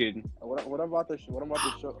you too, Jaden. What about the show?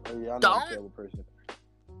 Oh, yeah, I'm not Don't. a terrible person.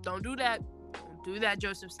 Don't do that. Don't do that,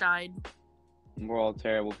 Joseph Stein. We're all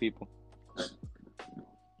terrible people.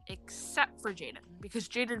 except for Jaden, because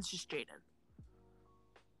Jaden's just Jaden.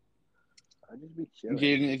 I'd just be chilling.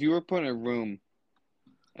 Jaden, if you were put in a room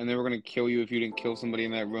and they were gonna kill you if you didn't kill somebody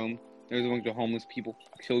in that room, there's a bunch of homeless people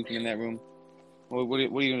children in that room. What are you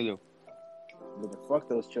gonna do? Nigga, fuck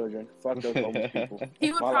those children. Fuck those homeless people.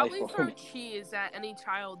 He would My probably life throw on- cheese at any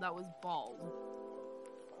child that was bald.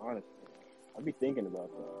 Honestly, I'd be thinking about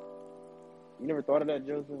that. You never thought of that,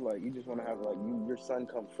 Joseph? Like, you just want to have like your son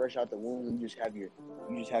come fresh out the womb. You just have your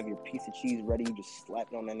piece of cheese ready. You just slap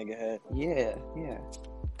it on that nigga head. Yeah.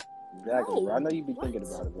 Exactly, No, bro. I know you be what? thinking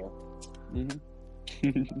about it, bro.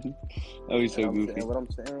 That was so goofy. What I'm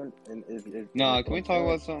saying, and if Nah, can we talk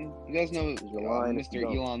about something? You guys know your line if Mr. you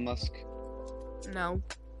don't. Elon Musk? No.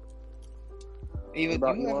 Ava, What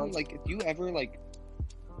about do you ever Elon?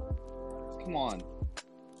 come on.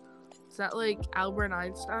 Is that like Albert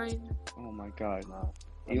Einstein? Oh my god. Nah.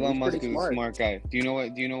 I mean, Elon he's Musk pretty is a smart. smart guy. Do you know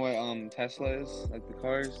what Tesla is? Like the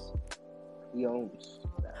cars? He owns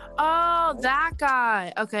that. Oh, that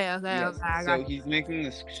guy. Okay, Yes. okay, I So got he's making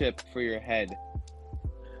this chip for your head.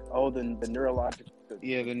 Oh, the neurological.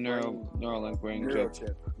 Yeah, the Neuralink brain Neuro chip.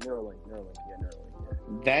 chip. Neuralink. Yeah,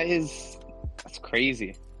 Neuralink. That's crazy.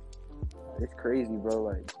 Yeah. It's crazy, bro.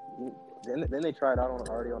 Like, then they tried out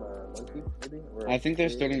already on a monkey, maybe. Or I think they're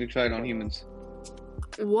pig. starting to try it on humans.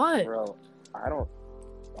 What? Bro, I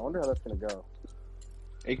wonder how that's gonna go.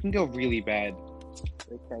 It can go really bad.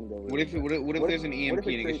 It can go. What if there's an EMP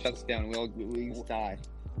and it shuts down? We just die.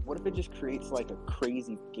 What if it just creates like a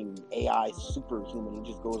crazy fucking AI superhuman who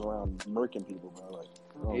just goes around murking people, bro? Like,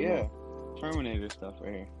 oh, Yeah, Terminator stuff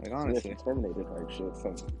right here. Like honestly. Yeah, Terminator type shit.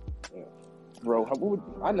 Something. Yeah. Bro,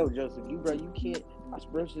 I know, Joseph. You can't.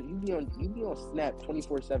 Bro, you be on Snap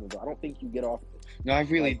 24/7, bro. I don't think you get off. No, I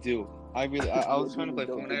really do. I was trying to play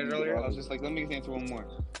Fortnite earlier. I was just like, let me answer one more.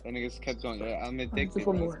 And it just kept going. I'm addicted. Just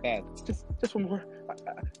one It's more. bad. Just one more.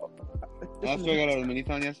 After I got out of the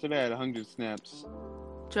mini-con yesterday, I had 100 snaps.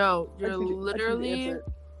 Joe, I you're should literally. answer.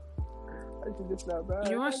 I think it's not bad.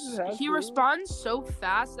 You I just have he to. responds so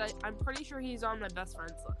fast that I'm pretty sure he's on my best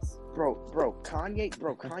friends list. Bro, Kanye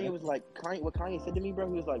was like, what Kanye said to me, bro,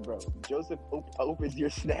 he was like, bro, Joseph opens your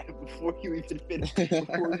snap before you even finish,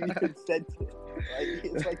 before you even sent it. Like,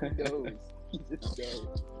 it's like he knows. He just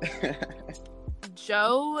knows.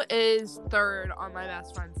 Joe is third on my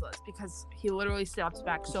best friends list because he literally snaps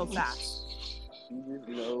back so fast. He just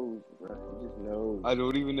knows, bro. He just knows. I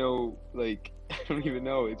don't even know. Like, I don't even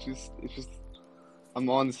know. It's just. I'm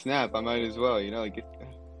on Snap. I might as well. You know, like.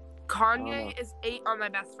 Kanye is 8 on my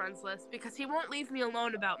best friends list because he won't leave me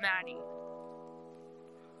alone about Maddie.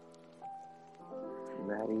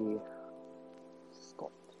 Maddie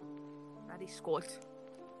Scott. Maddie Scott.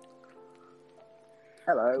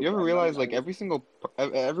 Hello. You ever realize, like,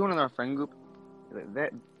 everyone in our friend group,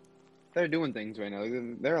 they're doing things right now. Like,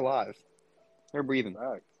 they're alive. They're breathing.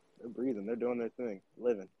 Facts. They're breathing. They're doing their thing.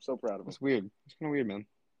 Living. So proud of them. It's weird. It's kind of weird, man.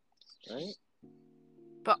 Right?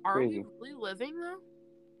 But are Crazy. we really living though?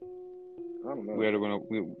 I don't know. We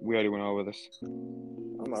already went over this.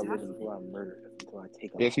 I'm not living until I'm murdered. Until I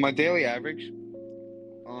take off. It's my daily average.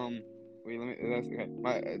 Wait, that's okay.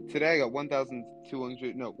 Today I got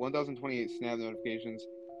 1,028 Snap notifications,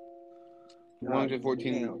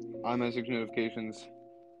 114 iMessage notifications,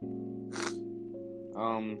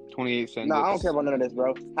 28 send. No, I don't care about none of this,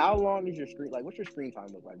 bro. How long is your screen? Like, what's your screen time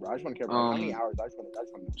look like, bro? I just want to care about how many hours. I just want to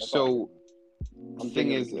know. So, the thing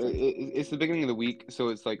genuinely is, it's the beginning of the week, so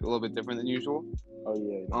it's like a little bit different than usual. Oh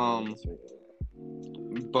yeah. That's right.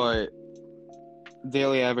 But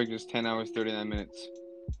daily average is 10 hours 39 minutes.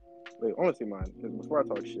 Wait, I want to see mine. Because before I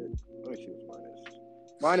talk shit, let me see what mine is.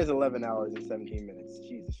 Mine is 11 hours and 17 minutes.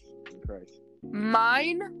 Jesus Christ.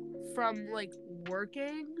 Mine from like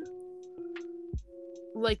working,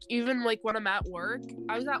 like even like when I'm at work,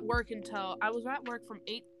 I was at work from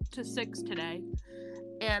 8 to 6 today,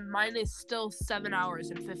 and mine is still 7 hours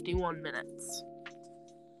and 51 minutes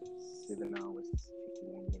 7 hours and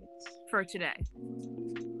 51 minutes. for today.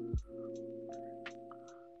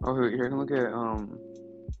 Oh, here, I can look at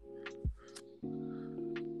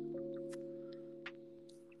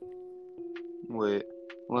Wait.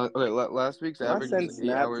 Last week's Can I average send was 8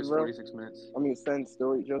 snaps, hours, bro? 46 minutes. I mean, send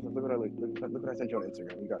story, Joseph. Look what I sent you on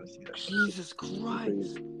Instagram. You gotta see that. Jesus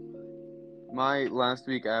Christ. My last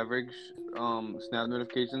week average Snap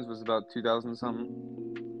notifications was about 2,000 something.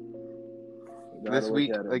 You gotta This look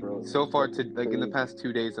week, at it, like bro. so far to like in the Crazy. past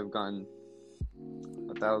 2 days, I've gotten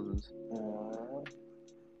 1,000.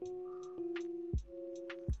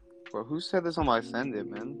 Bro, who said this on my send it,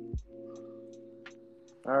 man?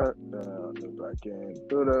 I can't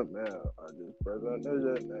do that now. I just press on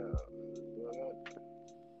it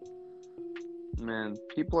now. Man,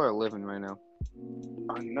 people are living right now.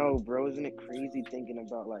 I know, bro. Isn't it crazy thinking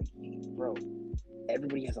about like, bro?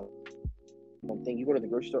 Everybody has a one thing. You go to the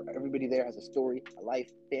grocery store, everybody there has a story, a life,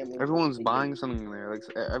 family. Everyone's buying something there. Like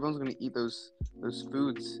everyone's gonna eat those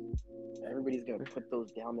foods. Everybody's gonna put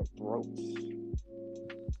those down their throats. You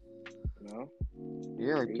know?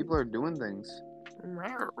 Yeah, like people are doing things.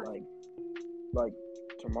 Like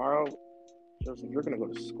tomorrow, Joseph, you're gonna go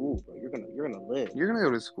to school, bro. You're gonna live. You're gonna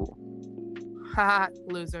go to school. Haha,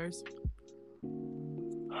 losers.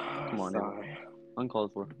 Come on, Sigh.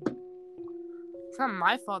 uncalled for. It's not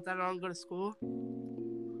my fault that I don't go to school.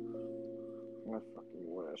 I fucking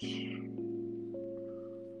wish.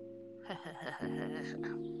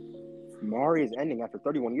 Mari is ending after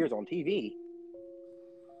 31 years on TV.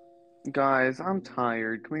 Guys, I'm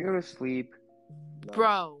tired. Can we go to sleep? No.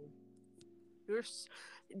 Bro,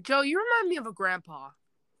 Joe, you remind me of a grandpa.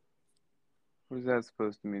 What is that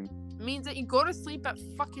supposed to mean? It means that you go to sleep at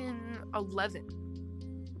fucking 11.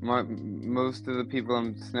 Most of the people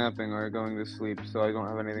I'm snapping are going to sleep, so I don't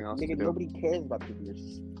have anything else to Nigga, do. nobody cares about people you're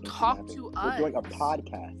Talk snapping. to We're doing a us.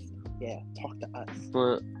 podcast. Yeah, talk to us.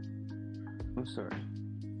 But I'm sorry.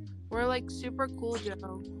 We're like super cool,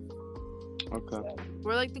 Joe. Okay.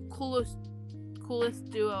 We're like the coolest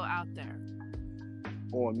duo out there.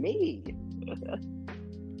 Or me.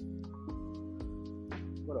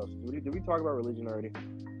 What else? Did we talk about religion already?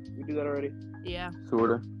 Did we do that already? Yeah.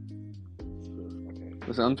 Sorta. Okay.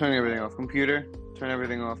 Listen, I'm turning everything off. Computer, turn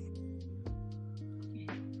everything off.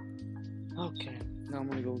 Okay. Now I'm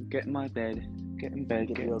gonna go get in my bed. Get in bed.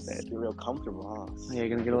 Get in bed. Get real comfortable, huh? Yeah,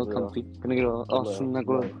 gonna get all comfy. Gonna get all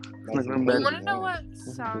snuggle up. Snuggle in You bed. want to know what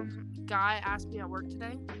some guy asked me at work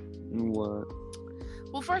today? What?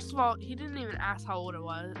 Well, first of all, he didn't even ask how old I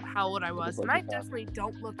was, and I definitely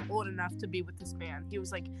don't look old enough to be with this man. He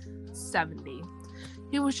was like 70.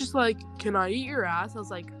 He was just like, "Can I eat your ass?" I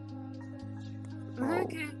was like,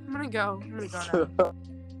 "Okay, I'm gonna go now."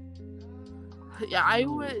 Yeah, I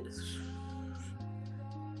would.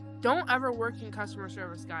 Don't ever work in customer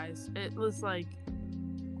service, guys. It was like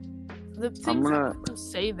the things that people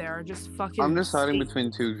say there are just fucking. I'm deciding insane.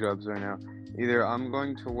 between two jobs right now. Either I'm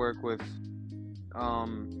going to work with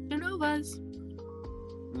Genovas.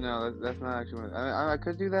 No, that's not actually one. I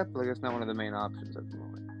could do that, but like that's not one of the main options at the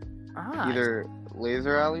moment. Ah. Either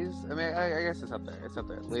laser alleys. I mean, I guess it's up there. It's up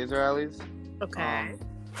there. Laser alleys. Okay.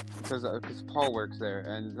 Because Paul works there,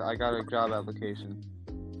 and I got a job application,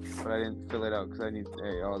 but I didn't fill it out because I need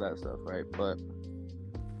all that stuff, right? But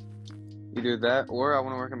either that, or I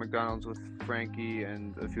want to work at McDonald's with Frankie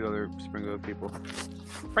and a few other Springfield people.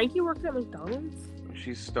 Frankie worked at McDonald's?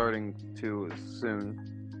 She's starting to soon.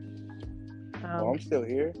 Oh, I'm still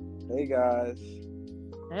here. Hey guys,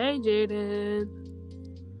 Hey, Jaden.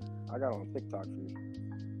 I got on TikTok for you,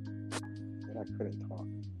 and I couldn't talk.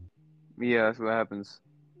 Yeah, that's what happens.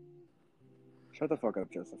 Shut the fuck up,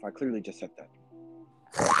 Joseph. I clearly just said that.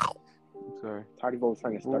 I'm sorry. Tired of always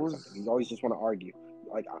trying to start What was- something. You always just want to argue.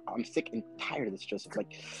 Like I'm sick and tired of this, Joseph.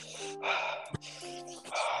 Like.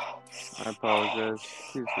 I apologize.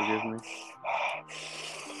 Please forgive me.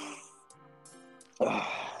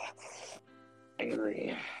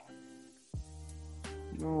 Angry.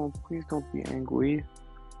 No, please don't be angry.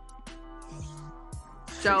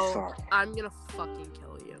 Joe, Sorry. I'm gonna fucking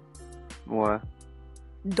kill you. What?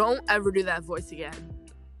 Don't ever do that voice again.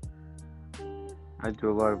 I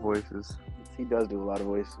do a lot of voices. He does do a lot of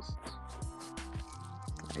voices.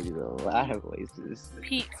 I do a lot of voices.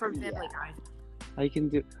 Pete from Family Guy. I can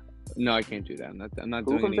do. No, I can't do that. I'm not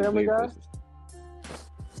Who doing from any Family weird Guy? voices.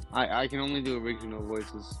 I can only do original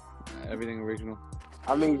voices. Everything original.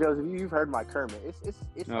 I mean, Joseph, you've heard my Kermit.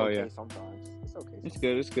 It's Oh, okay yeah. sometimes. It's okay. It's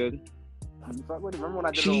good. It's good. Remember when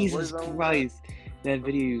I did Jesus it on Warzone? Christ! That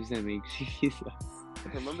video you sent me. Jesus.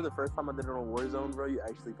 Bro? Remember the first time I did it on Warzone, bro? You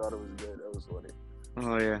actually thought it was good. That was funny.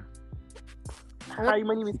 Oh yeah. Hi,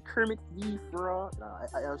 my name is Kermit the Frog. No,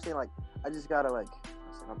 I'm saying like I just gotta like.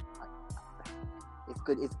 It's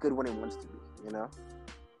good. It's good when it wants to be. You know.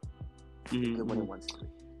 It's good when it wants to be.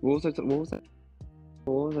 What was that? What was that?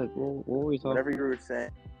 What were we talking? Whatever you were saying,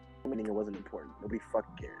 meaning it wasn't important. Nobody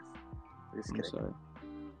fucking cares. I'm just I'm kidding. sorry.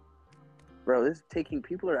 Bro,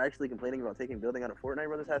 people are actually complaining about taking building out of Fortnite,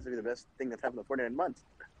 bro. This has to be the best thing that's happened to Fortnite in months.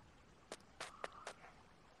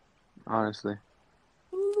 Honestly.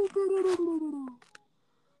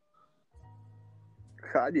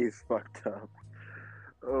 Kanye's fucked up.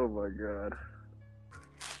 Oh my god.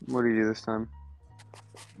 What do you do this time?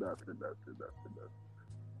 Nothing.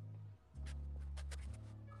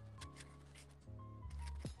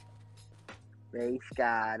 Praise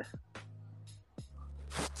God.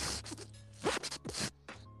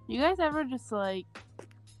 You guys ever just like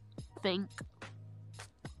think?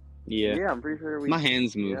 Yeah. I'm pretty sure we. My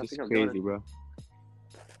hands move. Yeah, I It's think I'm doing crazy, it. bro.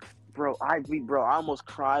 Bro, I almost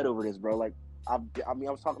cried over this, bro. Like, I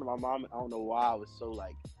was talking to my mom. I don't know why I was so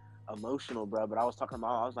like emotional, bro. But I was talking to my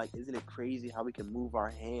mom. I was like, "Isn't it crazy how we can move our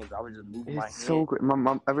hands?" I was just moving my It's hands. so great. My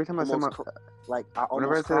mom. Every time I say Almost like I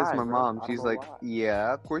whenever I almost say this to cried, my bro. mom, I don't she's know like, why.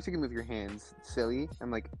 "Yeah, of course you can move your hands, silly."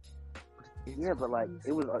 I'm like, Yeah, but like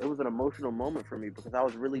it was an emotional moment for me because I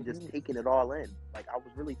was really just taking it all in. Like I was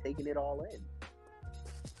really taking it all in.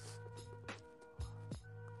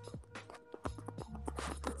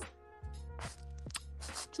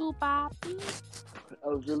 I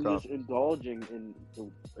was really Stop. just indulging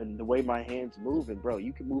in the way my hands move, and bro,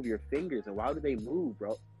 you can move your fingers, and why do they move,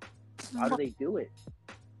 bro? How do they do it?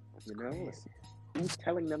 You know, like, who's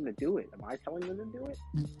telling them to do it? Am I telling them to do it?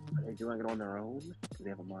 Are they doing it on their own? Do they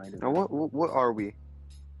have a mind? Now what are we?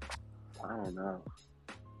 I don't know.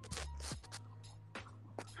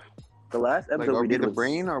 The last episode Like, are we we did the was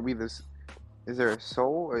brain? Are we this? Is there a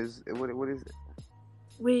soul? Or is what is it?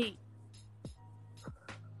 Wait,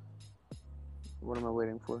 What am I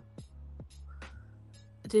waiting for?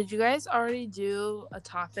 did you guys already do a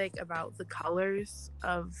topic about the colors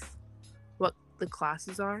of what the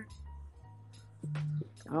classes are?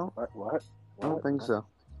 No, what? I don't think so.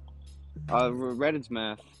 Reddit's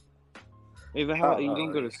math. If you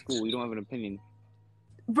don't go to school, you don't have an opinion.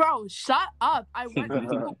 Bro, shut up! I went to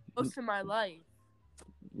school most of my life.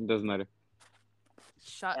 It doesn't matter.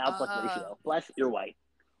 Shut Alpha up. ratio. Flesh, you're white.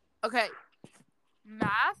 Okay,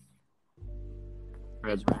 math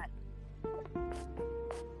is red.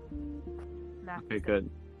 Math. Okay, good.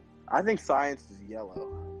 I think science is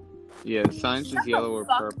yellow. Yeah, science is yellow or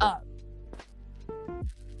Fuck purple. up.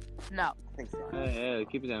 No, I think science. Hey,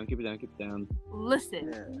 keep it down, keep it down, keep it down.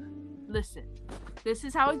 listen. Yeah. Listen, this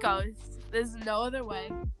is how it goes. There's no other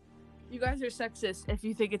way. You guys are sexist if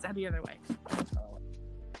you think it's any other way.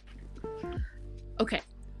 Okay,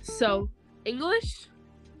 so English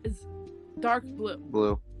is dark blue.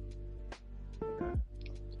 Blue.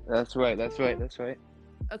 That's right.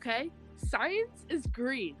 Okay, science is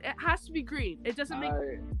green. It has to be green. It doesn't make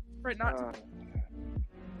for it not to,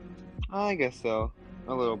 I guess so.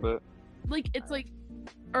 A little bit. like it's like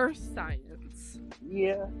earth science.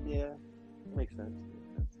 Yeah. Makes sense.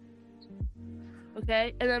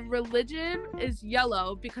 Okay, and then religion is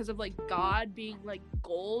yellow because of like God being like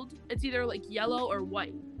gold. It's either like yellow or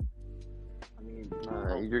white. I mean,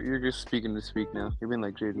 You're just speaking to speak now. You're being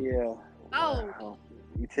like Jaden. yeah. Oh. Wow.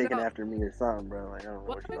 You taking No. after me or something, bro? Like I don't know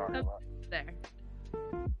What what you're talking kind about. There.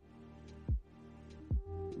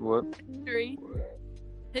 What?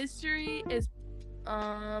 History is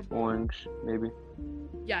Orange, maybe.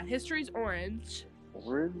 yeah, history's orange.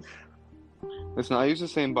 Orange. Listen, I use the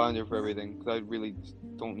same binder for everything because I really just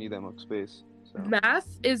don't need that much space. So Math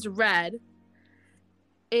is red.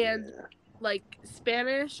 And Yeah. like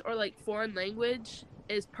Spanish or like foreign language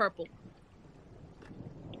is purple.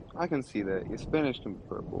 I can see that. Your Spanish can be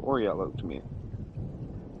purple or yellow to me.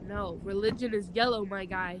 No, religion is yellow, my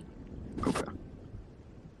guy. Okay.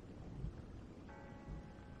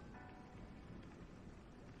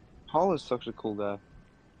 Paul is such a cool guy.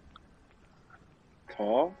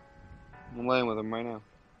 Tall. I'm laying with him right now.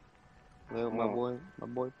 Lay with Oh. my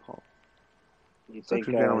boy Paul. You Such think?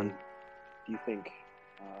 a gentleman. Do you think?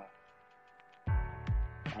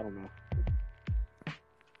 I don't know.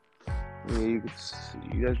 Yeah, you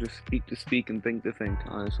guys just speak to speak and think to think,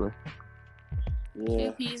 honestly. Yeah.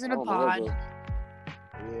 Two peas I in a don't know what pod. goes-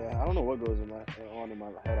 Yeah, I don't know what goes on in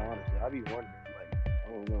my head. Honestly, I be wondering. Like, I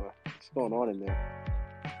don't know what's going on in there.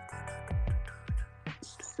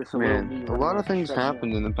 It's just Man, me a running lot my of things treadmill.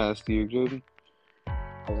 happened in the past year, Jordan.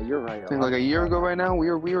 Oh, you're right. I think like a year ago right now, we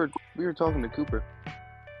were talking to Cooper.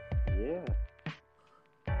 Yeah.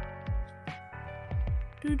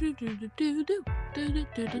 Do, do, do, do, do, do. Do, do,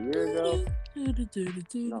 do, A do, year ago? do, do, do, do,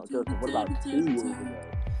 do, No, do, Joseph, what do, about do, 2 do, years do. ago?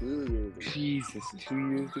 2 years ago. Jesus, 2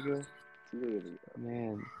 years ago? 2 years ago.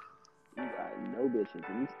 Man. You got no bitches,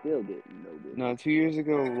 and you still getting no bitches. No, 2 years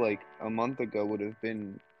ago, like a month ago, would have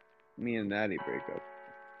been me and Maddie breakup.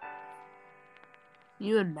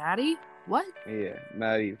 You and Maddie? What? Yeah,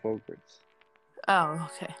 Maddie Folkerts. Oh,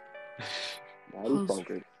 okay. Maddie Close.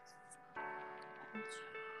 Folkers.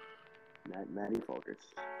 Maddie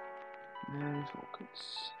Folkers. Maddie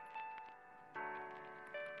Folkerts.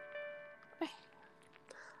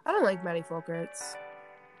 I don't like Maddie Folkerts.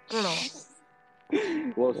 I don't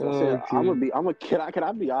know. Well, so, Oh, can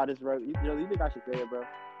I be honest, bro? You think I should say it, bro?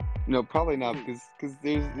 No, probably not, because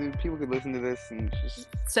there's people could listen to this and just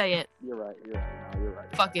Say it. You're right. No, you're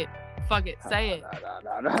right. Fuck it. Fuck it, say it.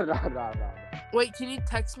 No. Wait, can you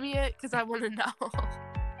text me it? Cause I want to know.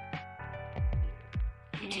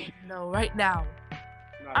 No, right now.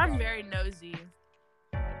 I'm very nosy.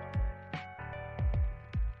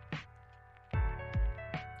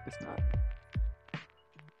 It's not.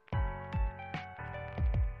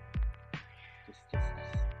 Just.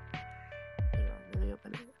 Hang on, let me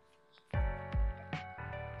open it.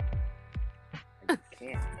 I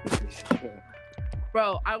just can't.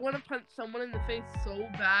 Bro, I want to punch someone in the face so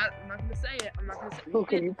bad. I'm not gonna say it. I'm not gonna say Oh,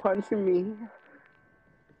 can it. you punch me?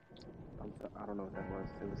 I don't know what that was.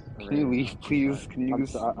 It was Can you leave, please? Can you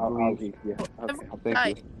just I'll leave? leave. Yeah. Okay.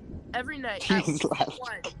 Thank you. Every night, He at just least laughed.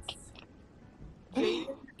 once,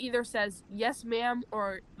 Jaden either says yes, ma'am,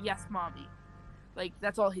 or yes, mommy. Like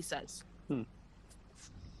that's all he says. Hmm.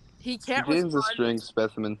 He can't Jaden's a respond. string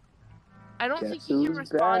specimen. I don't Guess think he can who's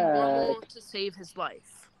respond normal back? to save his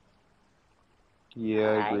life.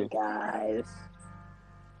 Yeah, I Hi, agree. guys.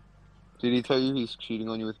 Did he tell you he's cheating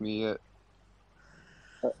on you with me yet?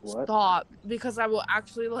 What? Stop, because I will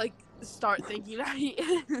actually start thinking that he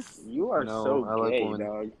is. You are No, so I like gay, women.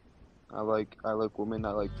 dog. I like women.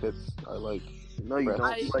 I like tits. I like. No, you don't.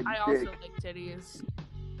 I You like also big, like titties.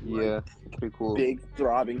 Yeah, pretty cool. big,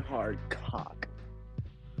 throbbing, hard cock.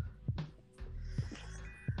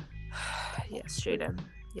 Yes, Jaden.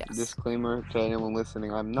 Yes. Disclaimer to anyone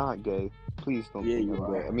listening: I'm not gay. Please don't Yeah, think you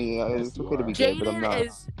I'm are. gay. I mean, Yes, it's you okay to are. be gay, but I'm not.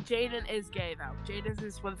 Jaden is gay though. Jaden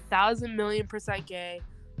is 1,000,000,000% gay.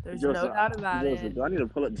 There's no Joseph, doubt about Joseph, it. do I need to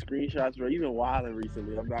pull up the screenshots, bro? You've been wilding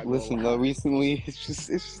recently. I'm not Listen, gonna lie. recently it's just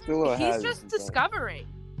still a He's hazard just sometimes. discovering.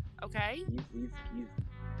 Okay?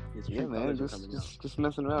 His Yeah, true man, colors are just coming out. just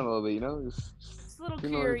messing around a little bit, you know. Just a little you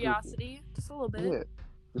know, it's curiosity. Just a little bit. yeah.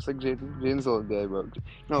 Just like Jaden. Jaden's a little gay, bro.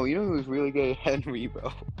 No, you know who's really gay? Henry,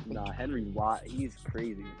 bro. Nah, Henry Watt, he's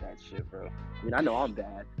crazy with that shit, bro. I mean, I know I'm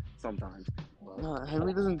bad sometimes. No,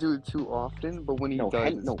 Henry doesn't do it too often, but when he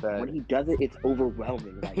does, it's bad. When he does it, it's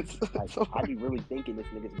overwhelming. Like, It's I be really thinking this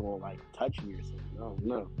nigga's gonna touch me or something.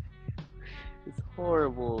 No. It's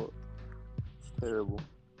horrible. It's terrible.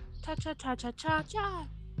 Cha cha cha cha cha cha.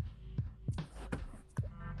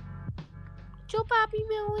 Yo papi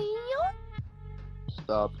me oío.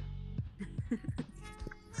 Stop.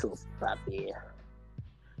 So happy.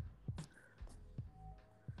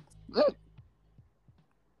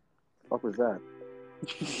 What was that?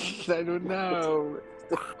 I don't know.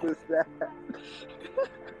 What was that?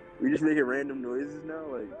 We just making random noises now,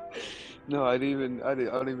 No, I don't even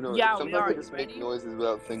know. Yeah, we Sometimes are. I just make Ready? noises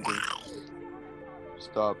without thinking.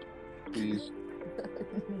 Stop. Please.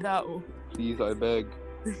 No. Please, I beg.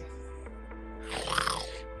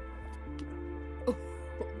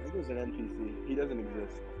 Michael's an NPC. He doesn't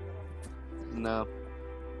exist. No.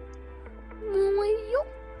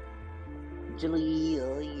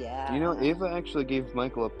 Julia. You know, Ava actually gave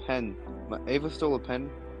Michael a pen. Ava stole a pen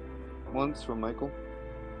once from Michael.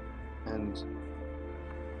 And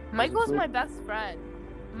Michael's my best friend.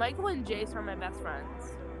 Michael and Jace are my best friends.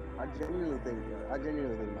 I genuinely think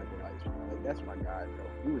Michael likes me. Like, that's my guy, bro.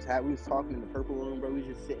 We was talking in the purple room, bro. We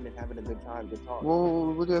was just sitting and having a good time, good talk.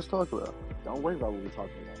 well, what do you guys talk about? Don't worry about what we're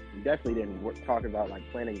talking about. We definitely didn't talk about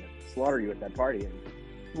planning to slaughter you at that party and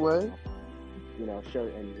What? show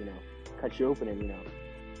and cut you open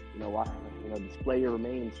and display your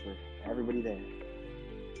remains for everybody there.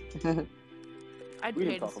 I'd We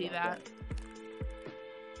pay didn't to talk see about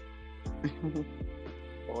that.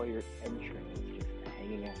 All your entrails just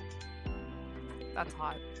hanging out. That's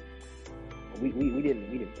hot. We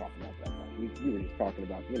didn't talk about that. We were just talking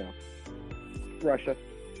about Russia,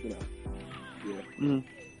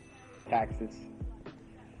 taxes.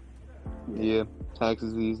 Yeah,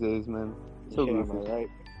 taxes these days, man. So Shit, am goofy. I right?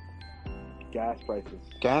 Gas prices.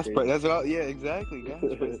 Gas Crazy. price. That's what. Yeah, exactly. Gas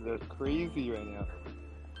prices are crazy right now.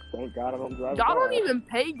 Thank God I don't drive. Y'all a car. don't even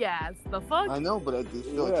pay gas. The fuck? I know, but it's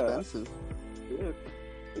still Yeah. expensive. Yeah.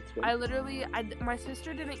 It's I literally, my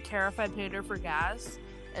sister didn't care if I paid her for gas,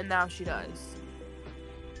 and now she does.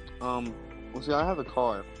 Well, see, I have a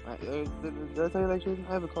car. Did I tell you that, Jason?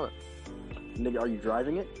 I have a car. Nigga, are you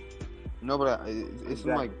driving it? No, but it's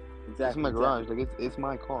in my it's in my garage. Like it's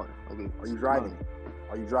my car. Like Are you driving?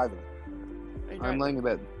 Are you driving? Are you I'm driving? laying in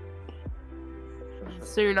bed.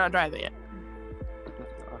 So you're not driving it?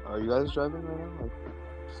 Are you guys driving right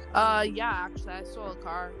now? Like, Yeah, actually, I stole a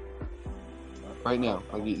car. right now,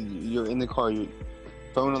 like you're in the car. You're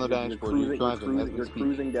phone on the dashboard. You're driving. You're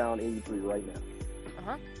cruising down 83 right now.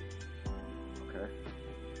 Uh-huh. Okay.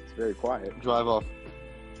 It's very quiet. Drive off.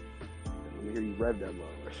 Let me hear you rev that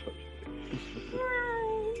motherfucker.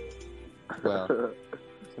 Wow,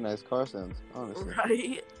 it's a nice car sounds. Honestly,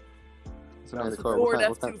 Right? It's a No, nice it's car. Ford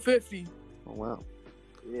What kind? F-250. Oh wow.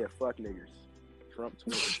 Yeah, fuck niggers. Trump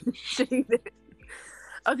Twitter.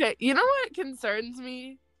 Okay, you know what concerns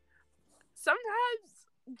me?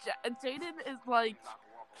 Sometimes Jaden is like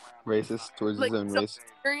Racist towards his own so race.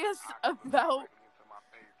 serious about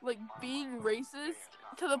like being racist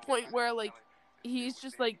to the point where like he's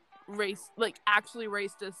just like actually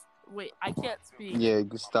racist. Wait, I can't speak. Yeah,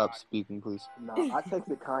 just stop speaking, please. Nah, I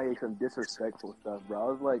texted Kanye some disrespectful stuff, bro.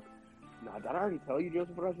 I was like, nah, did I already tell you,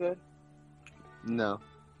 Joseph, what I said? No.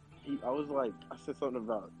 I was like, I said something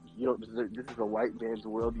about, you don't deserve, this is a white man's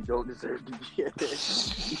world, you don't deserve to be in it.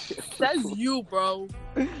 Says you, bro.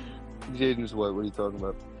 Jaden's white. What are you talking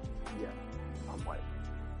about? Yeah, I'm white.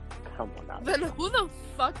 Come on now. Then who the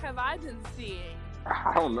fuck have I been seeing?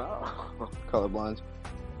 I don't know. Colorblind.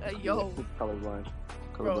 Yo. Colorblind.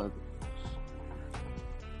 Colorblind.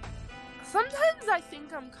 Sometimes I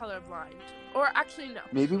think I'm colorblind. Or actually, no.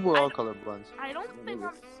 Maybe we're all colorblind. I don't think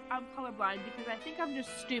I'm colorblind because I think I'm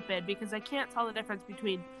just stupid because I can't tell the difference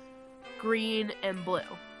between green and blue.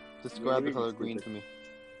 Describe the Maybe color you're green to stupid. me.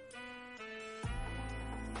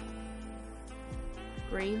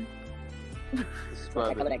 Green?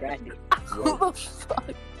 Describe it. grass. Who the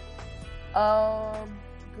fuck?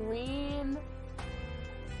 Green.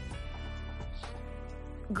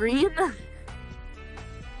 Green?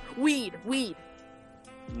 Weed.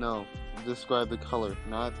 No. Describe the color,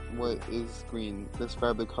 not what is green.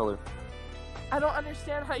 Describe the color. I don't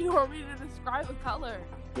understand how you want me to describe a color.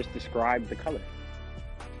 Just describe the color.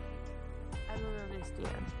 I don't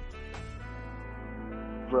understand.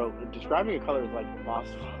 Bro, describing a color is like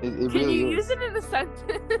impossible. It Can really you is. use it in a sentence?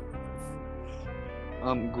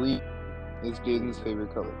 Green is Jaden's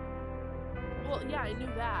favorite color. Well, yeah, I knew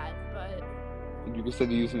that, but You just said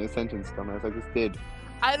to use it in a sentence, dumbass. I just did.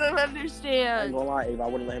 I don't I ain't understand. gonna lie, Abe, I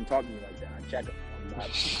wouldn't let him talk to me like that. I'd check him. I'm not,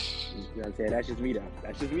 you know what I'm saying? That's just me, though. You know what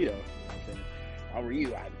I'm saying? If I were you,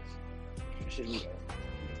 that's just me, though.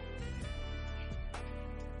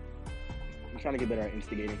 I'm trying to get better at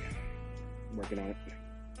instigating. I'm working on it.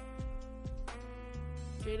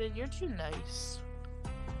 Jaden, you're too nice.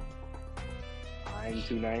 I'm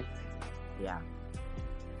too nice. Yeah.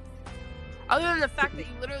 Other than the fact that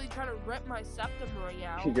you literally trying to rip my septum ring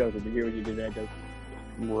out. Joseph, did you hear what you did there, Joseph?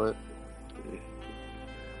 What?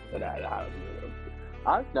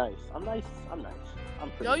 I'm nice. I'm nice. I'm nice. I'm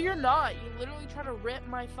pretty. No, you're not. You literally trying to rip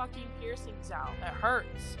my fucking piercings out. It hurts.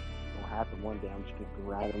 It's gonna happen one day. I'm just gonna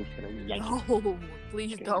grab it. I'm just gonna yank it. No,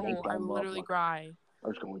 please Just gonna yank don't. that I will literally motherfucker. cry.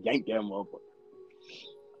 I'm just gonna yank that motherfucker.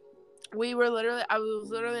 I was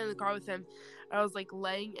literally in the car with him. I was like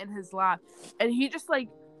laying in his lap, and he just like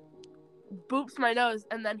boops my nose,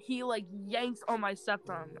 and then he like yanks on my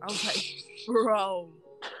septum. I was like, bro,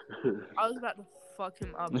 I was about to fuck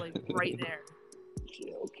him up like right there.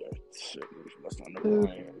 Yeah, okay. Shit, you must not know who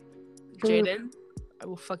I am. Jaden, I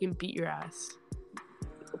will fucking beat your ass.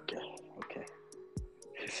 Okay.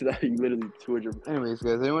 So that you literally toured your. Anyways,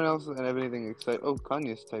 guys, anyone else have anything exciting? Oh,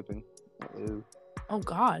 Kanye's typing. Ew. Oh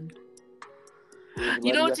God.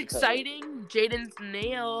 You know what's exciting? Jaden's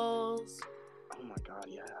nails. Oh my God,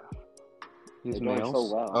 yeah. His They're doing nails? so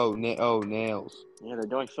well. Oh, nails. Yeah, they're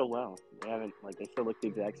doing so well. They haven't, they still look the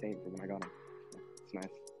exact same from when I got them. It's nice.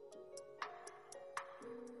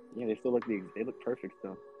 Yeah, they still they look perfect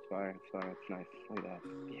still. It's fire, it's nice. Look at that.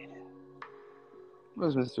 Yeah.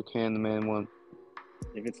 What does Mr. Can the man want?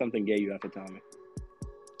 If it's something gay, you have to tell me.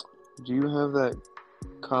 Do you have that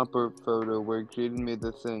copper photo where Jaden made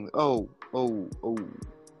the thing? Oh. Woo woo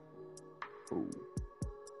woo.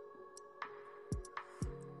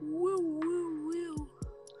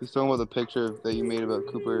 He's talking about the picture that you made about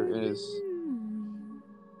Cooper and his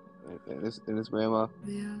grandma.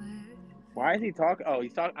 Why is he talking? Oh,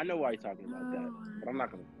 he's talking. I know why he's talking about that, but I'm not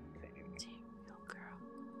gonna say anything.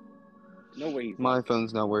 No way. My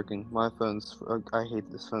phone's not working. I hate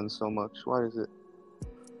this phone so much. Why is it?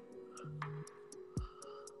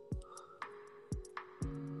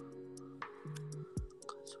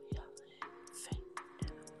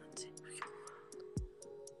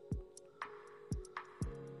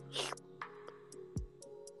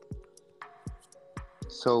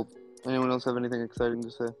 So, anyone else have anything exciting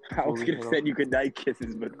to say? I was gonna send you goodnight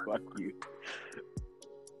kisses, but fuck you.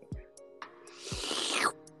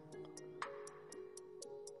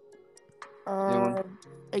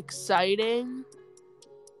 Exciting.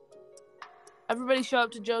 Everybody show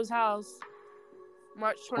up to Joe's house.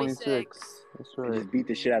 March 26th. That's And right. just beat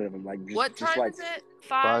the shit out of him. What time is it?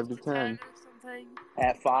 5 to 10 or something?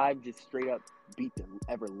 At 5, just straight up beat the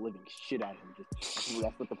ever living shit out of him.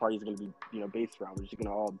 That's what the party's gonna be, based around. We're just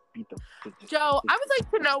gonna all beat the. Joe, I would like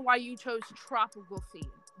to know why you chose tropical themes.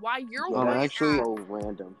 Why you're Yeah, white that's actually- ass? so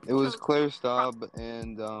random. It was Claire Staub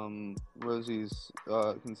and Rosie's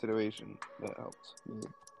consideration that helped me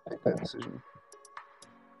make that decision.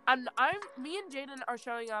 And me and Jaden are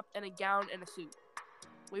showing up in a gown and a suit.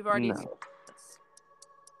 We've already No. seen this.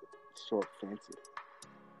 Short, fancy.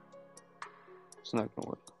 It's not gonna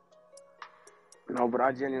work. No, but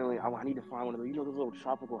I genuinely, I need to find one of those. You know those little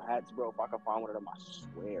tropical hats, bro? If I could find one of them, I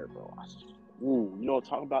swear, bro. Ooh, you know what I'm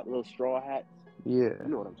talking about? The little straw hats? Yeah. You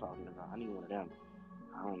know what I'm talking about. I need one of them.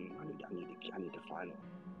 I need to find one.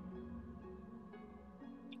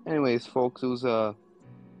 Anyways, folks, it was a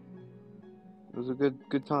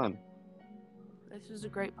good time. This is a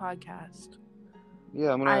great podcast.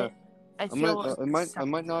 Yeah, I'm gonna. I I'm feel gonna. I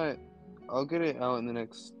might not. I'll get it out in the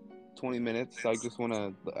next 20 minutes. I just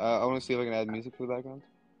wanna. I wanna see if I can add music to the background.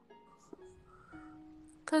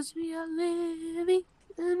 Cause we are living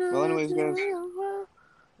in a Well, anyways, guys. real world.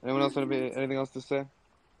 Anyone else have anything else to say?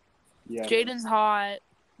 Yeah. Jaden's hot,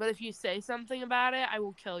 but if you say something about it, I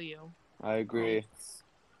will kill you. I agree.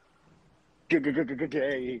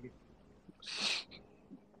 Gay.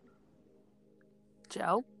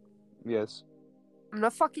 Joe, Yes. I'm gonna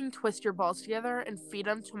fucking twist your balls together and feed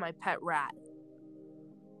them to my pet rat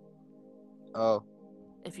Oh.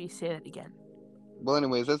 if you say that again. Well,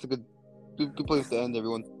 anyways, that's a good place to end,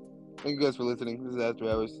 everyone. Thank you guys for listening. This is After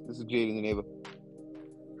Hours. This is Jaden and Ava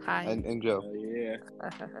Hi. and Joe. Oh, yeah.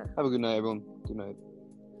 Have a good night, everyone. Good night.